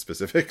communicate in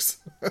specifics.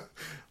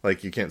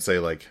 Like you can't say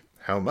like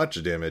how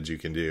much damage you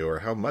can do or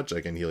how much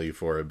I can heal you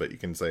for it, but you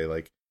can say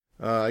like,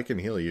 I can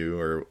heal you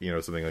or,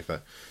 something like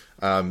that.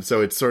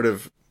 So it's sort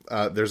of,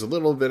 there's a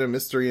little bit of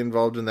mystery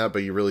involved in that,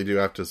 but you really do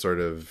have to sort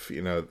of,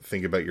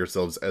 think about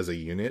yourselves as a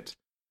unit.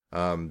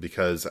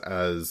 Because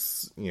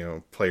as,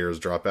 players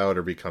drop out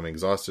or become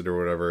exhausted or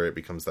whatever, it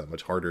becomes that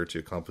much harder to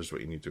accomplish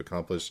what you need to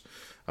accomplish.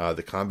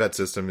 The combat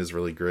system is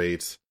really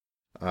great.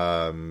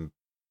 It's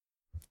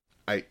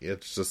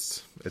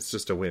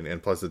just a win.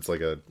 And plus it's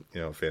like a,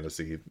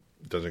 fantasy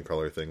dungeon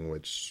crawler thing,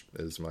 which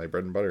is my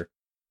bread and butter.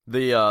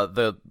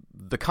 The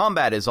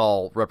combat is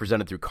all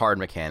represented through card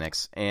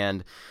mechanics,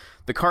 and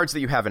the cards that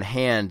you have in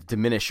hand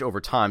diminish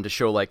over time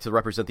to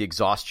represent the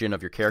exhaustion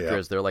of your character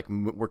as they're like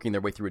working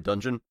their way through a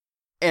dungeon.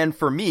 And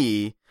for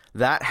me,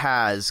 that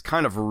has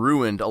kind of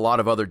ruined a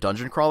lot of other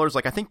dungeon crawlers.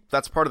 Like I think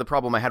that's part of the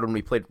problem I had when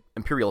we played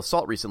Imperial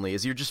Assault recently,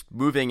 is you're just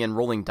moving and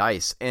rolling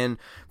dice. And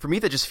for me,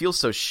 that just feels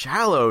so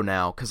shallow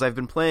now because I've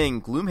been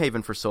playing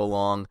Gloomhaven for so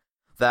long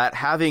that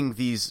having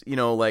these,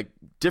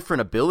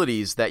 different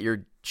abilities that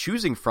you're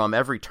choosing from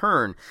every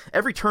turn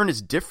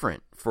is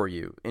different for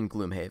you in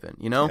Gloomhaven,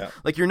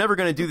 Like you're never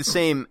going to do the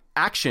same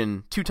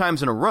action 2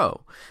 times in a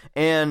row.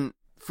 And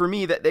for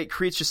me, that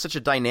creates just such a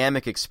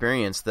dynamic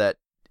experience that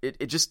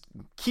it just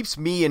keeps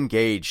me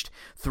engaged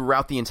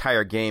throughout the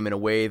entire game in a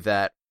way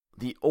that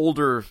the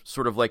older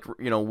sort of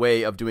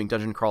way of doing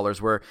dungeon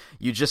crawlers where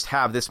you just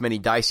have this many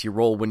dice you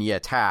roll when you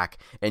attack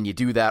and you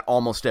do that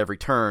almost every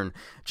turn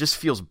just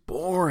feels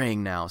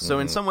boring now. So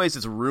in some ways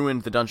it's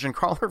ruined the dungeon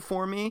crawler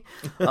for me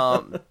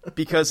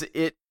because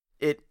it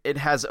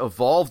has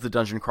evolved the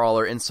dungeon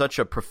crawler in such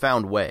a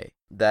profound way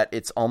that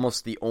it's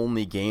almost the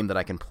only game that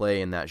I can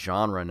play in that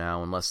genre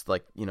now unless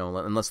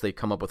they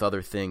come up with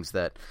other things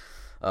that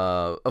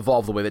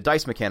evolve the way that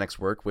dice mechanics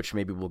work, which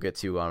maybe we'll get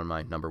to on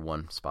my number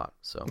 1 spot.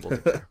 So we'll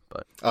get there.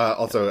 But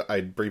also,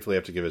 I briefly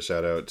have to give a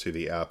shout out to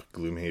the app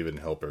Gloomhaven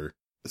Helper.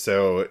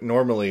 So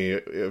normally,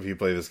 if you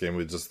play this game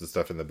with just the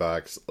stuff in the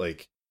box,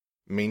 like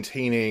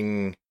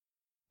maintaining,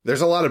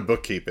 there's a lot of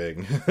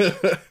bookkeeping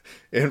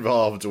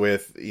involved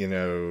with,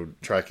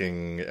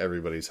 tracking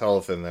everybody's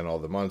health and then all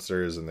the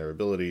monsters and their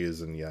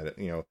abilities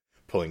and,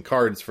 pulling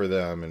cards for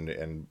them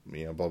and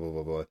blah, blah,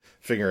 blah, blah,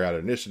 figuring out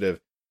initiative.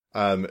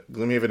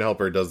 Gloomhaven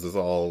Helper does this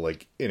all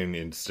like in an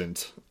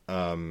instant.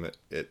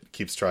 It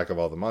keeps track of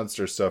all the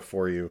monster stuff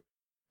for you.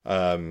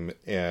 And,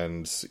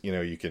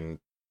 you can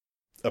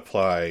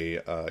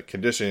apply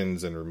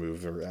conditions and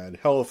remove or add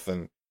health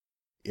and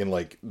in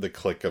like the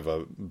click of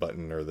a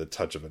button or the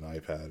touch of an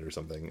iPad or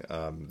something.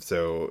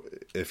 So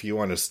if you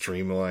want to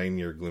streamline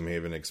your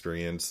Gloomhaven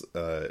experience,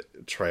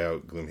 try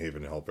out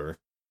Gloomhaven Helper.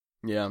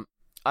 Yeah.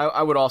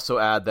 I would also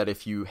add that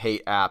if you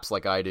hate apps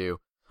like I do,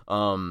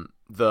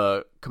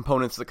 the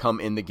components that come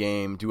in the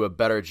game do a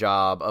better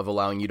job of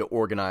allowing you to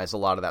organize a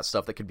lot of that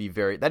stuff that could be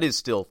that is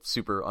still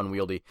super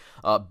unwieldy,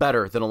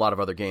 better than a lot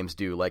of other games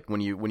do. Like when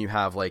you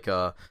have like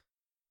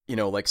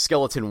like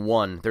Skeleton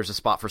 1, there's a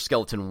spot for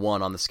Skeleton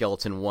 1 on the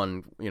Skeleton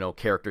 1,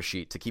 character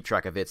sheet to keep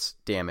track of its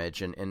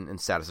damage and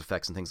status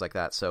effects and things like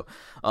that. So,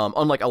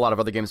 unlike a lot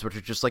of other games which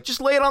are just like, just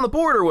lay it on the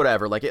board or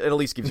whatever, like it at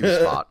least gives you a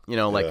spot,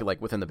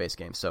 like within the base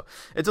game. So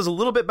it does a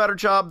little bit better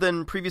job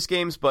than previous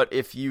games, but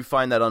if you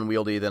find that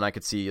unwieldy, then I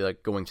could see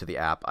like going to the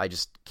app. I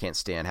just can't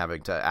stand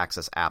having to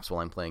access apps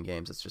while I'm playing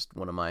games. It's just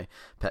one of my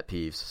pet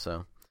peeves,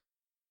 so.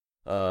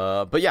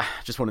 But yeah,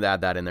 just wanted to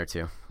add that in there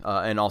too.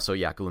 And also,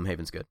 yeah,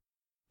 Gloomhaven's good.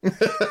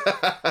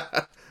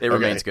 It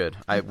remains good.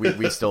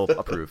 We still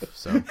approve.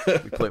 So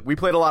we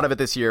played a lot of it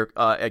this year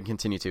and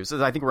continue to.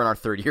 So I think we're in our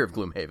 3rd year of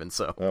Gloomhaven.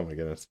 So oh my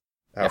goodness,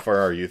 how far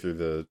are you through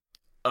the?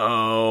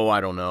 Oh, I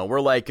don't know. We're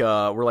like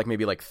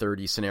maybe like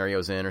 30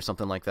 scenarios in or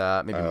something like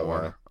that, maybe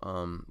more.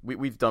 Wow.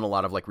 We've done a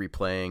lot of like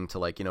replaying to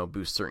like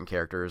boost certain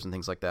characters and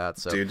things like that.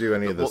 So do you do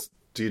any of this?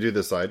 Do you do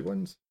the side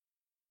ones?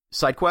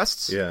 Side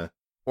quests? Yeah.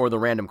 Or the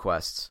random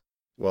quests?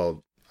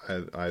 Well,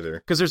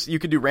 either, because you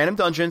could do random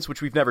dungeons,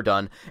 which we've never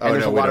done. And we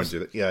don't do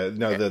that. Yeah,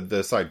 no,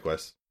 the side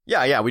quests.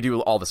 Yeah, we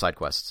do all the side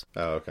quests.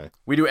 Oh, okay.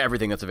 We do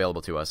everything that's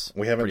available to us.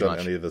 We haven't done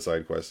any of the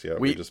side quests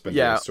yet. We've just been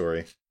doing the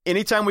story.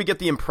 Anytime we get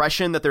the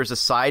impression that there's a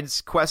side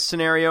quest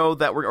scenario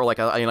or like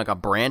a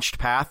branched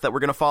path that we're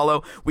going to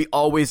follow, we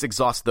always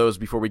exhaust those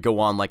before we go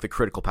on like the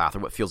critical path or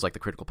what feels like the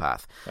critical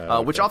path.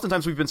 Okay. Which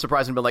oftentimes we've been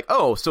surprised and been like,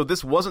 oh, so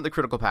this wasn't the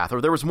critical path,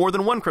 or there was more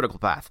than one critical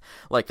path.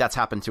 Like that's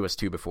happened to us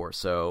too before.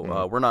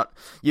 So we're not.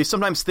 You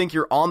sometimes think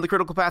you're on the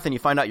critical path and you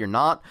find out you're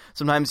not.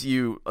 Sometimes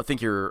you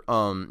think you're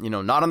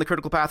not on the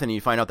critical path and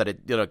you find out that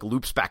it like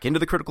loops back into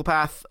the critical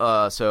path.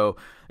 So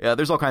yeah,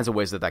 there's all kinds of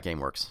ways that game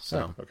works.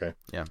 So okay,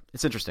 yeah,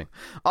 it's interesting.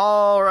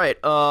 All right,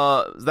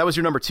 that was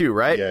your number 2,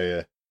 right?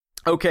 Yeah.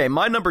 Okay,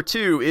 my number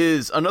 2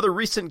 is another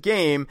recent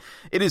game.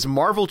 It is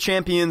Marvel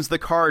Champions the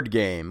Card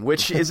Game,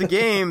 which is a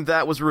game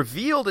that was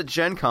revealed at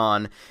Gen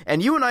Con,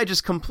 and you and I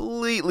just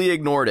completely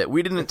ignored it.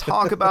 We didn't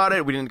talk about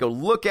it. We didn't go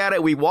look at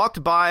it. We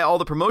walked by all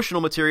the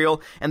promotional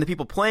material and the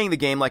people playing the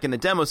game, like in the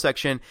demo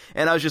section,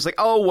 and I was just like,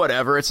 oh,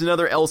 whatever. It's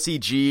another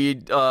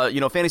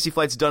LCG. Fantasy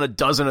Flight's done a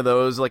dozen of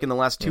those, like in the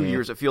last 2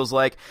 years, it feels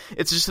like.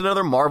 It's just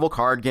another Marvel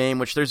card game,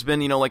 which there's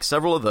been, like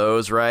several of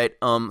those, right?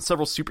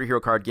 Several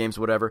superhero card games,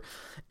 whatever.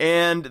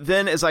 And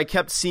then as I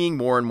kept seeing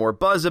more and more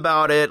buzz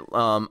about it,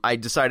 I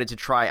decided to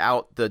try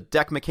out the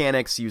deck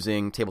mechanics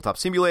using Tabletop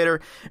Simulator,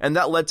 and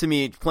that led to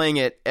me playing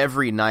it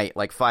every night,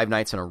 like 5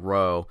 nights in a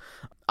row.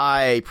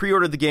 I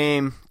pre-ordered the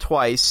game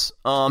twice,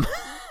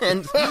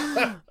 and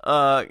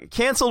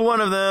canceled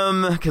one of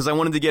them because I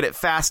wanted to get it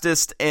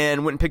fastest,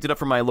 and went and picked it up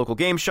from my local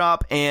game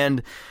shop,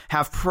 and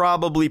have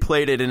probably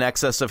played it in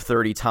excess of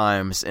 30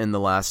 times in the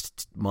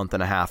last month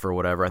and a half or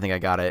whatever. I think I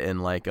got it in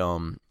like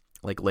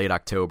late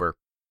October.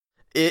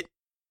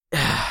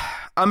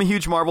 I'm a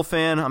huge Marvel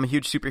fan. I'm a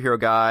huge superhero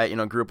guy.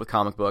 Grew up with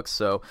comic books,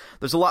 so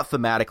there's a lot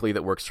thematically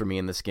that works for me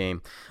in this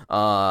game.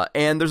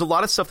 And there's a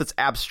lot of stuff that's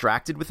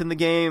abstracted within the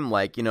game,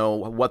 like,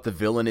 what the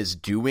villain is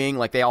doing.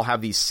 Like, they all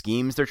have these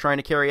schemes they're trying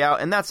to carry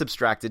out, and that's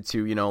abstracted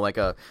to,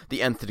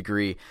 the nth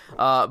degree.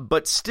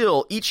 But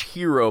still, each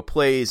hero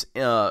plays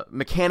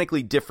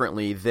mechanically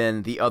differently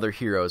than the other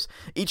heroes.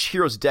 Each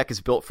hero's deck is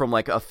built from,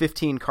 like, a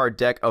 15-card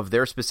deck of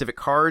their specific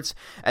cards,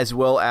 as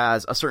well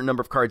as a certain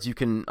number of cards you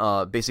can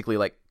basically,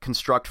 like,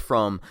 construct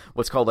from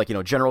what's called like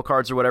general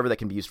cards or whatever that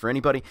can be used for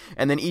anybody,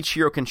 and then each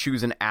hero can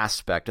choose an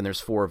aspect, and there's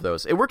 4 of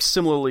those. It works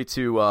similarly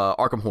to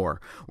Arkham Horror,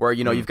 where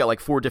you've got like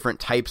 4 different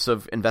types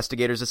of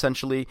investigators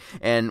essentially,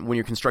 and when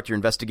you construct your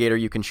investigator,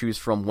 you can choose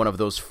from one of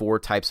those 4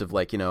 types of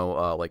like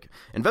like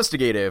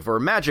investigative or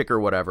magic or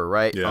whatever,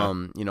 right?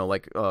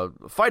 Like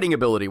fighting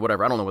ability,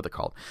 whatever. I don't know what they're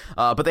called,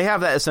 but they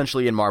have that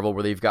essentially in Marvel,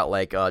 where they've got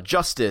like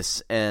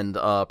justice and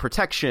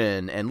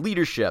protection and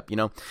leadership,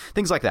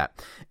 things like that.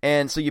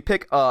 And so you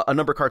pick a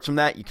number of cards from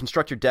that, you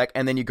construct your deck,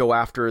 and then you go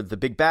after the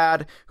big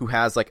bad, who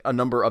has like a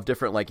number of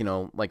different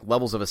like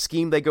levels of a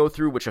scheme they go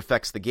through, which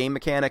affects the game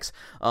mechanics.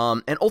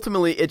 And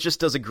ultimately, it just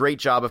does a great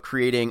job of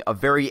creating a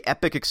very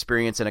epic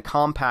experience in a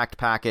compact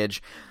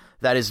package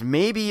that is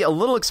maybe a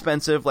little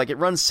expensive. Like, it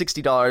runs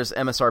 $60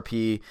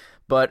 MSRP,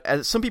 but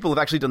as some people have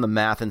actually done the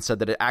math and said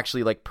that it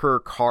actually, like, per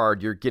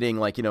card, you're getting,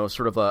 like,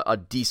 sort of a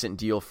decent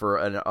deal for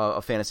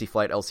a Fantasy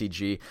Flight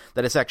LCG,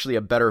 that it's actually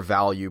a better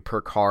value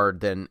per card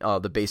than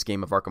the base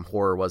game of Arkham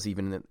Horror was,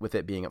 even with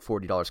it being at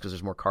 $40, because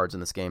there's more cards in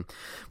this game,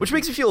 which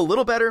makes me feel a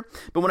little better.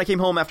 But when I came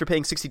home after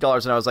paying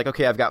 $60 and I was like,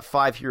 okay, I've got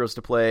 5 heroes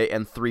to play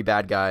and 3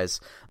 bad guys,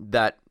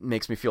 that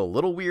makes me feel a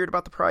little weird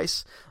about the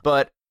price.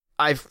 But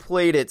I've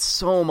played it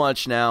so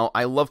much now.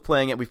 I love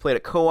playing it. We've played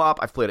it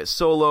co-op. I've played it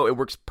solo. It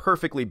works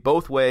perfectly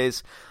both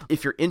ways.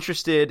 If you're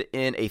interested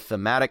in a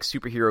thematic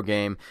superhero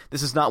game,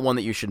 this is not one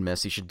that you should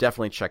miss. You should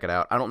definitely check it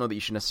out. I don't know that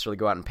you should necessarily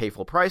go out and pay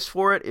full price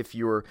for it if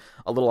you're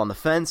a little on the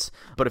fence,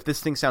 but if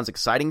this thing sounds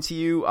exciting to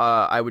you,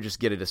 I would just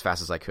get it as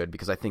fast as I could,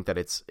 because I think that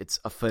it's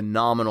a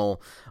phenomenal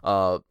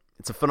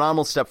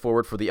step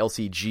forward for the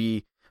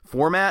LCG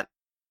format.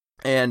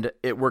 And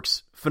it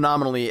works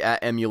phenomenally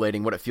at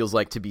emulating what it feels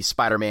like to be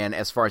Spider-Man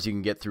as far as you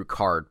can get through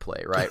card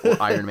play, right?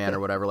 Or Iron Man or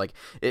whatever. Like,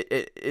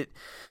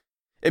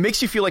 it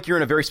makes you feel like you're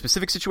in a very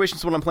specific situation.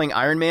 So when I'm playing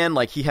Iron Man,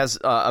 like, he has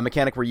a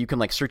mechanic where you can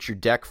like search your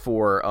deck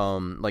for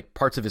like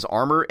parts of his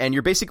armor, and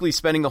you're basically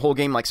spending the whole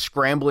game like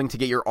scrambling to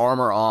get your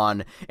armor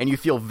on, and you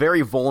feel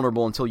very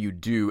vulnerable until you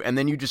do, and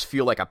then you just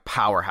feel like a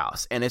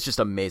powerhouse, and it's just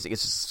amazing.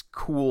 It's just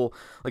cool,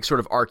 like,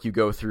 sort of arc you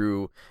go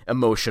through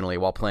emotionally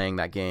while playing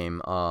that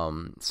game.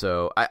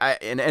 So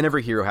and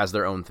every hero has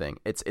their own thing.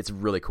 It's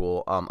really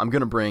cool. I'm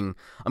gonna bring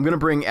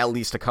at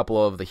least a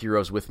couple of the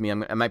heroes with me.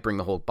 I might bring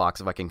the whole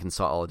box if I can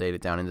consolidate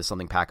it down into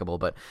something packable,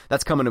 but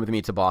that's coming with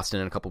me to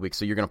Boston in a couple weeks,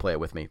 so you're going to play it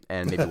with me,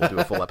 and maybe we'll do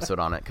a full episode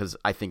on it, because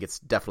I think it's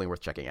definitely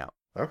worth checking out.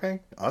 Okay,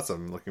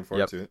 awesome. Looking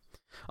forward to it.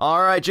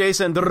 All right,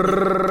 Jason.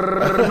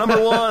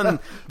 Number 1,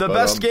 the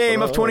best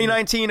game of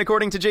 2019,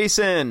 according to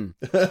Jason.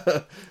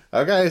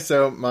 Okay,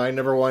 so my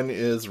number 1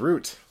 is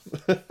Root.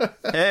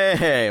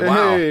 Hey,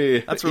 wow.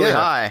 Hey. That's really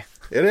high.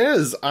 It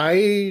is.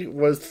 I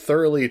was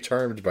thoroughly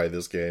charmed by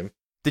this game.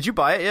 Did you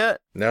buy it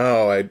yet?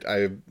 No,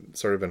 I've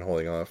sort of been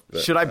holding off.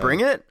 But, should I bring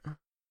it?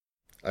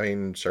 I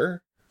mean,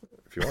 sure,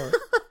 if you want.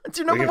 It's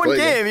your number 1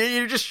 game.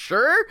 You're just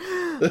sure?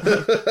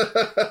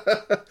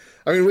 I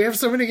mean, we have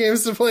so many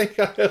games to play.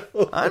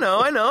 I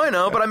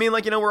know. But I mean,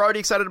 like, we're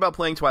already excited about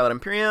playing Twilight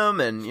Imperium,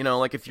 and,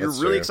 like, if you're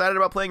really excited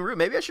about playing Root,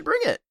 maybe I should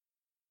bring it.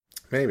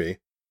 Maybe.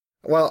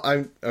 Well,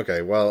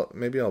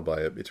 maybe I'll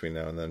buy it between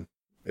now and then,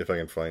 if I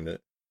can find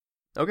it.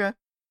 Okay.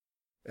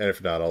 And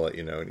if not, I'll let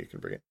you know, and you can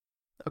bring it.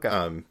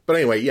 Okay. But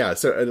anyway, yeah,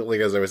 so, like,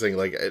 as I was saying,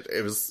 like,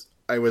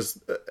 I was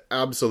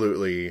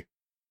absolutely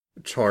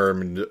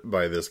charmed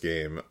by this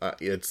game.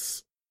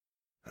 It's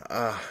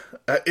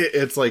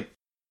like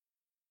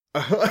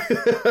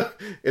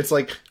it's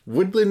like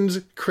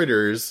woodland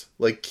critters,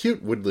 like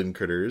cute woodland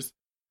critters,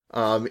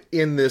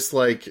 in this,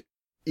 like,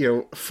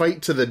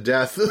 fight to the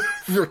death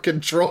for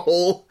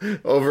control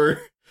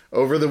over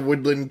the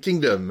woodland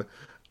kingdom,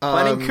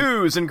 planning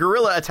coups and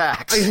guerrilla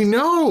attacks. I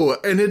know,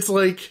 and it's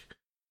like,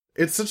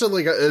 it's such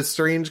a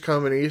strange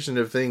combination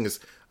of things.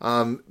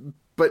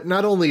 But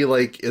not only,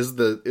 like, is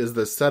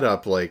the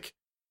setup, like,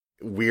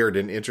 weird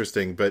and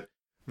interesting, but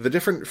the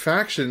different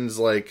factions,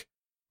 like,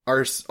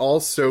 are all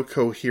so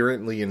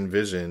coherently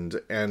envisioned,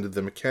 and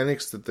the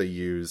mechanics that they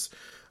use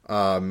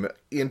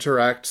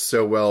interact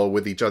so well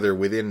with each other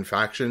within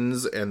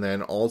factions, and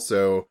then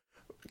also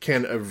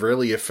can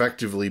really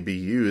effectively be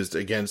used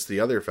against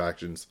the other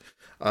factions,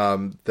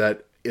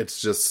 that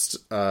it's just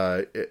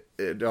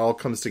it all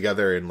comes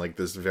together in, like,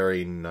 this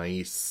very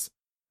nice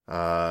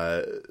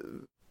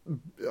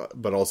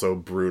but also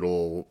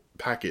brutal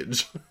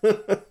package.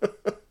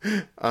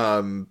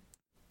 And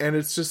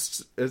it's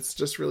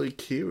just really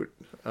cute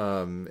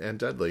and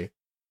deadly.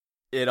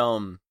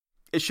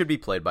 It should be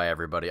played by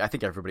everybody. I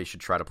think everybody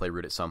should try to play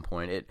Root at some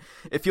point.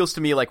 It feels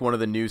to me like one of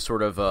the new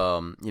sort of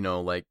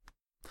like,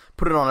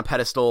 put it on a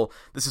pedestal.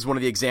 This is one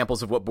of the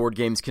examples of what board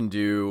games can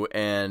do,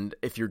 and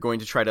if you're going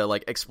to try to,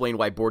 like, explain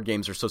why board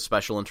games are so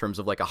special in terms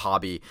of, like, a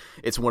hobby,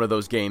 it's one of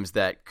those games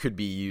that could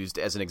be used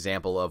as an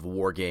example of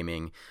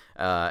wargaming,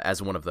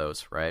 as one of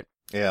those, right?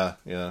 Yeah,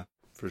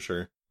 for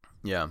sure.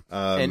 Yeah.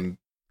 And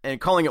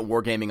calling it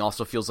wargaming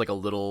also feels like a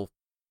little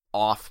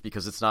off,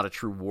 because it's not a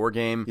true war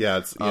game. Yeah,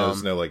 it's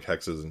there's no, like,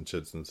 hexes and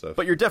shits and stuff.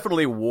 But you're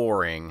definitely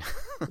warring.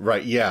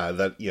 Right,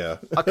 yeah,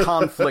 a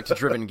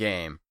conflict-driven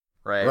game.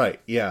 Right,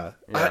 yeah.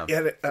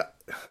 And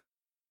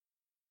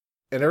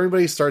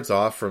everybody starts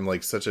off from,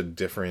 like, such a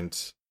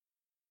different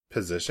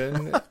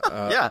position.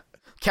 Yeah.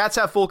 Cats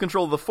have full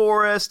control of the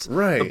forest.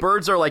 Right. The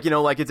birds are, like,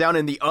 like, it's down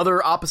in the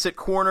other opposite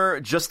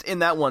corner, just in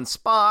that one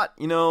spot,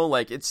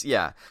 like, it's,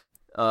 yeah.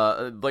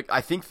 Like,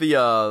 I think the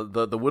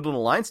Woodland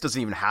Alliance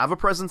doesn't even have a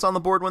presence on the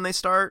board when they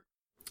start.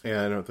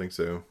 Yeah, I don't think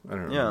so. I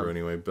don't remember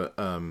anyway, but,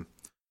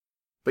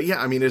 But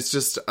yeah, I mean, it's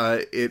just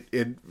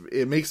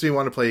it makes me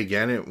want to play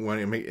again.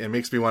 It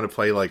makes me want to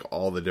play like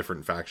all the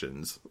different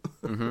factions.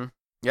 Mm-hmm.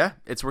 Yeah,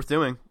 it's worth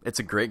doing. It's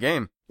a great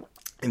game.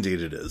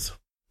 Indeed, it is.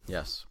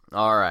 Yes.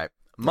 All right.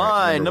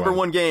 My number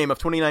one game of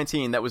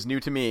 2019 that was new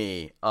to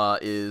me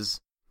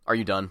is. Are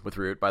you done with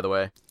Root? By the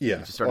way.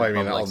 Yeah. Well, I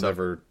mean, I'll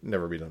never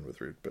be done with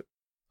Root, but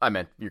I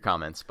meant your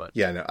comments, but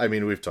yeah, no. I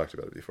mean, we've talked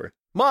about it before.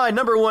 My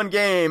number one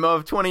game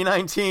of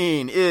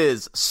 2019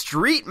 is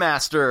Street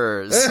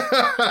Masters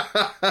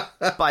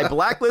by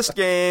Blacklist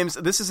Games.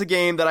 This is a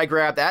game that I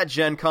grabbed at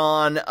Gen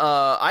Con.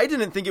 I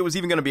didn't think it was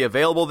even going to be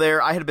available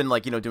there. I had been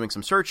doing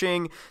some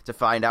searching to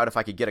find out if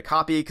I could get a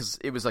copy because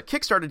it was a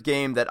Kickstarted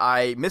game that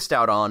I missed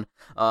out on.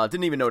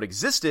 Didn't even know it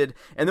existed.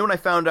 And then when I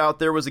found out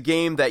there was a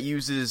game that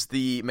uses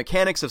the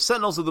mechanics of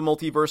Sentinels of the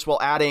Multiverse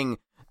while adding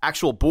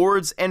actual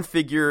boards and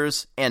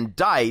figures and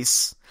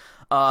dice,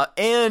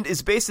 and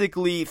is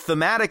basically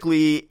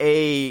thematically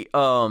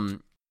a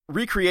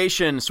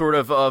recreation sort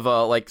of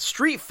like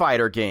Street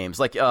Fighter games,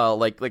 like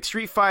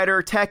Street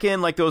Fighter,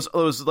 Tekken, like those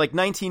like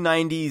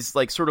 1990s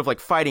like sort of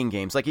like fighting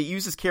games. Like it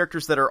uses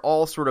characters that are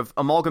all sort of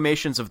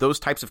amalgamations of those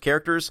types of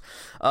characters.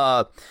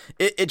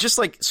 It just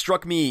like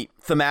struck me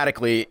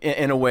thematically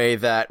in a way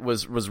that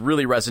was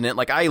really resonant.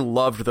 Like I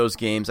loved those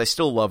games. I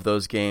still love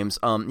those games.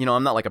 I'm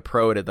not like a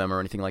pro at them or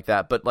anything like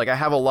that, but like I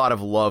have a lot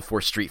of love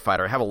for Street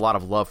Fighter. I have a lot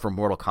of love for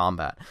Mortal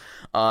Kombat.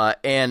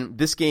 And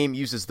this game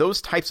uses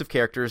those types of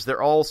characters.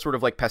 They're all sort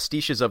of like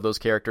pastiches of those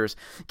characters,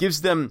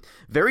 gives them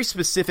very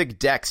specific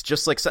decks,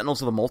 just like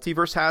Sentinels of the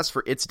Multiverse has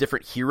for its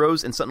different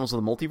heroes in Sentinels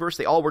of the Multiverse.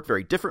 They all work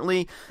very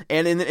differently.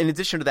 And in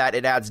addition to that,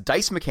 it adds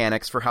dice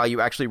mechanics for how you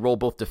actually roll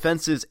both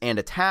defenses and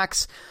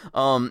attacks,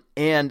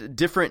 and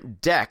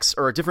different decks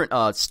or different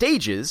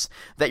stages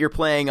that you're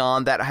playing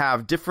on that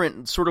have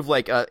different sort of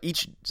like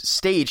each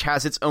stage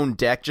has its own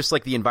deck, just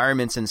like the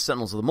environments in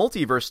Sentinels of the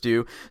Multiverse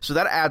do. So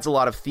that adds a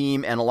lot of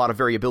theme and a lot of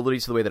variability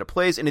to the way that it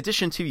plays, in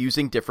addition to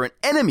using different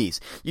enemies.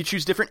 You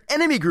choose different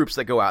enemy groups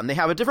that go out, and they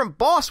have a different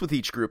boss with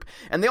each group,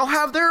 and they all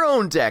have their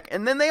own deck,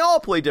 and then they all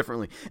play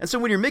differently. And so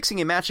when you're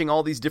mixing and matching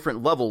all these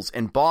different levels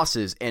and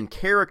bosses and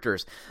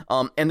characters,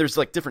 and there's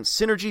like different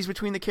synergies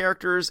between the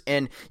characters,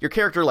 and your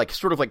character like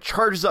sort of like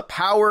charges up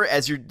power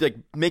as you're like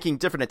making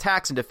different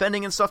attacks and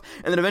defending and stuff,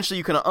 and then eventually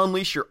you can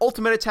unleash your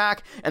ultimate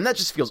attack, and that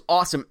just feels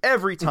awesome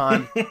every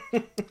time.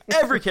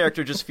 Every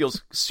character just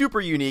feels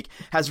super unique,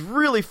 has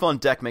really fun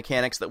deck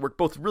mechanics that work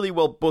both really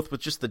well, both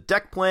with just the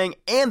deck playing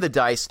and the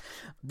dice.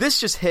 This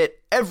just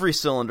hit every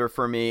cylinder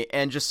for me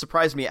and just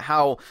surprised me at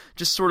how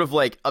just sort of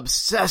like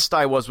obsessed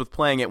I was with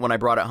playing it when I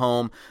brought it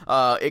home.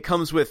 It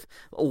comes with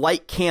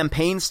light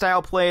campaign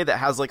style play that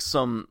has like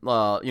some,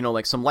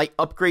 like some light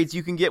upgrades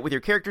you can get with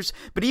your characters.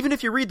 But even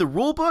if you read the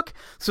rule book,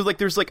 so like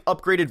there's like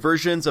upgraded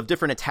versions of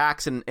different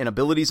attacks and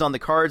abilities on the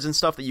cards and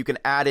stuff that you can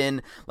add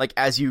in like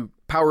as you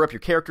power up your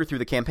character through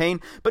the campaign.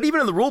 But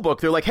even in the rule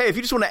book, they're like, hey, if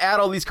you just want to add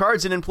all these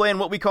cards in and play in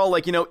what we call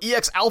like,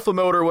 EX alpha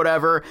mode or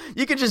whatever,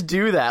 you can just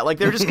do that. Like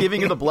they're just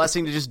giving you the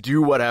blessing to just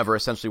do whatever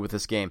essentially with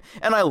this game.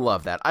 And I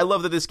love that. I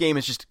love that this game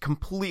is just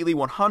completely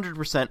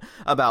 100%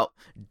 about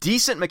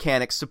decent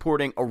mechanics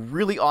supporting a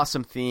really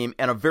awesome theme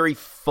and a very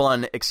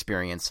fun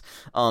experience.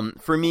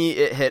 For me,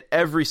 it hit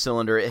every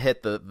cylinder. It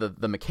hit the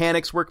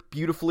mechanics work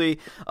beautifully.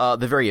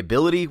 The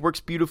variability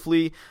works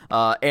beautifully.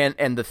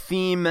 And the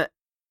theme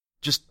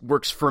just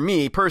works for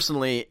me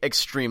personally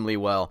extremely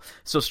well.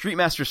 So Street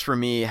Masters for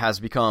me has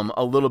became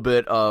a little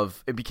bit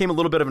of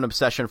an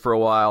obsession for a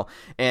while.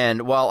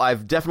 And while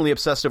I've definitely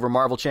obsessed over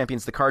Marvel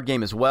Champions, the card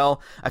game as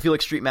well, I feel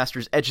like Street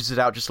Masters edges it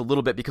out just a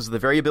little bit because of the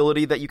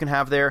variability that you can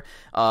have there.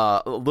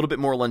 A little bit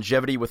more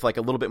longevity with like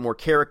a little bit more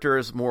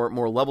characters,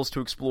 more levels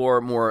to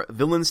explore, more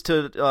villains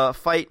to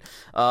fight.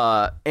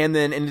 And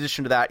then in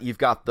addition to that, you've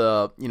got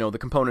the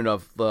component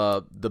of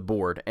the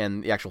board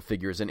and the actual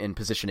figures and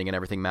positioning and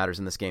everything matters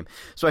in this game.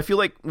 So I feel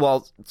like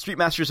while Street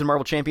Masters and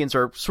Marvel Champions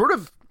are sort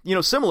of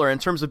similar in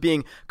terms of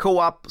being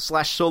co-op /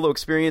 solo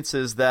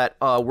experiences that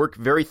work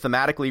very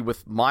thematically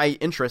with my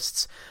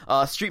interests,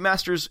 Street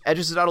Masters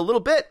edges it out a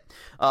little bit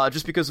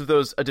just because of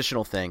those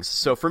additional things.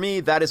 So for me,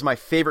 that is my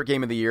favorite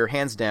game of the year,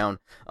 hands down.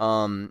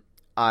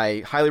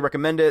 I highly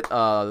recommend it.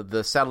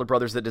 The Sadler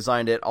brothers that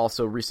designed it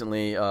also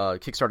recently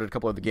kickstarted a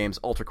couple of the games,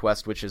 Ultra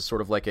Quest, which is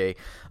sort of like a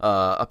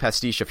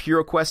pastiche of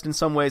Hero Quest in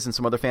some ways and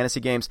some other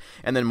fantasy games.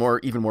 And then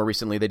even more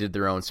recently, they did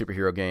their own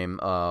superhero game.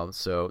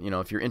 So,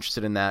 if you're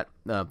interested in that,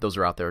 those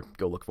are out there.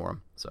 Go look for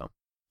them. So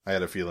I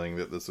had a feeling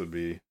that this would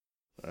be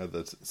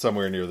that's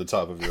somewhere near the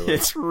top of your list.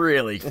 It's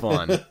really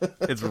fun.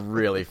 It's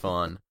really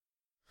fun.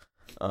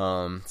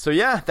 So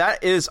yeah,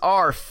 that is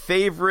our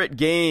favorite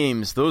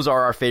games. Those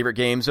are our favorite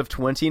games of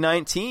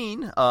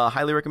 2019.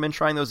 Highly recommend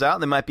trying those out.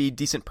 They might be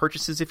decent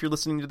purchases if you're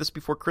listening to this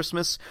before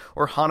Christmas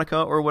or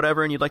Hanukkah or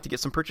whatever, and you'd like to get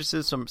some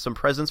purchases, some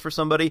presents for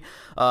somebody.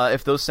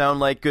 If those sound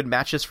like good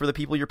matches for the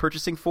people you're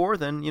purchasing for,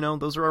 then,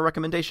 those are our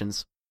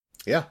recommendations.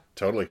 Yeah,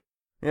 totally.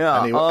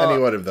 Yeah. Any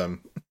one of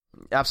them.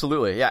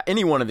 Absolutely. Yeah,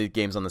 any one of the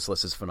games on this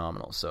list is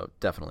phenomenal, so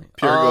definitely.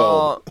 Pure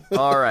gold.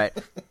 All right.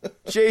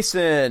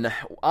 Jason,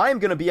 I'm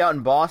going to be out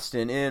in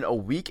Boston in a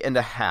week and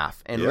a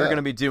half, and we're going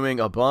to be doing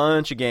a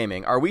bunch of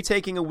gaming. Are we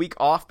taking a week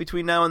off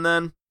between now and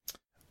then?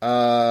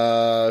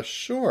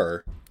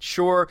 Sure.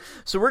 Sure.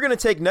 So we're going to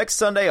take next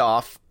Sunday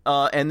off,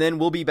 and then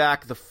we'll be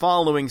back the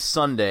following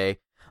Sunday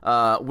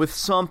with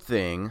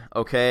something,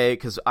 okay?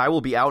 Because I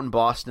will be out in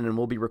Boston, and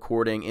we'll be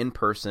recording in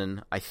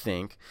person, I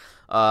think.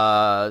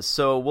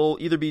 So we'll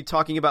either be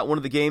talking about one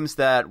of the games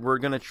that we're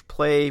going to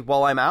play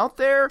while I'm out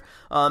there,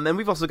 and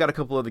we've also got a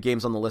couple of the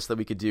games on the list that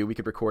we could do. We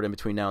could record in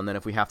between now and then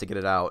if we have to get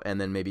it out,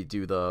 and then maybe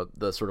do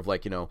the sort of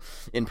like,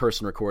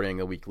 in-person recording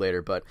a week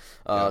later. But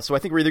so I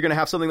think we're either going to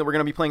have something that we're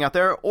going to be playing out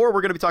there, or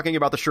we're going to be talking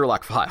about the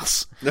Sherlock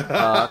Files.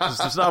 'Cause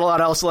there's not a lot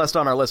else left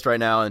on our list right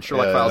now, and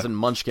Sherlock Files and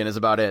Munchkin is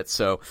about it.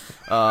 So,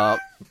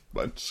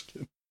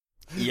 Munchkin.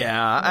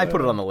 Yeah, I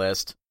put it on the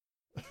list.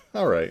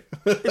 All right.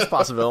 It's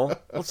possible.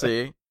 We'll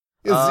see.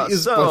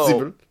 Is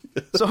possible.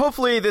 So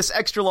hopefully this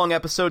extra long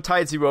episode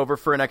tides you over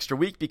for an extra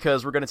week,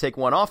 because we're going to take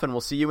one off, and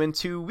we'll see you in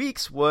 2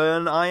 weeks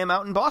when I am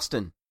out in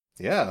Boston.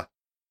 Yeah.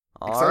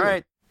 All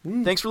right.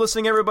 Thanks for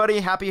listening, everybody.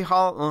 Happy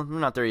we're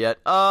not there yet.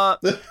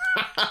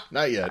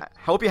 Not yet.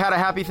 Hope you had a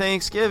happy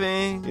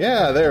Thanksgiving.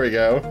 Yeah, there we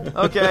go.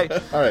 Okay.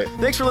 All right.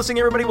 Thanks for listening,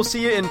 everybody. We'll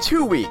see you in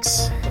 2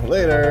 weeks.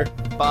 Later.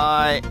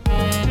 Bye.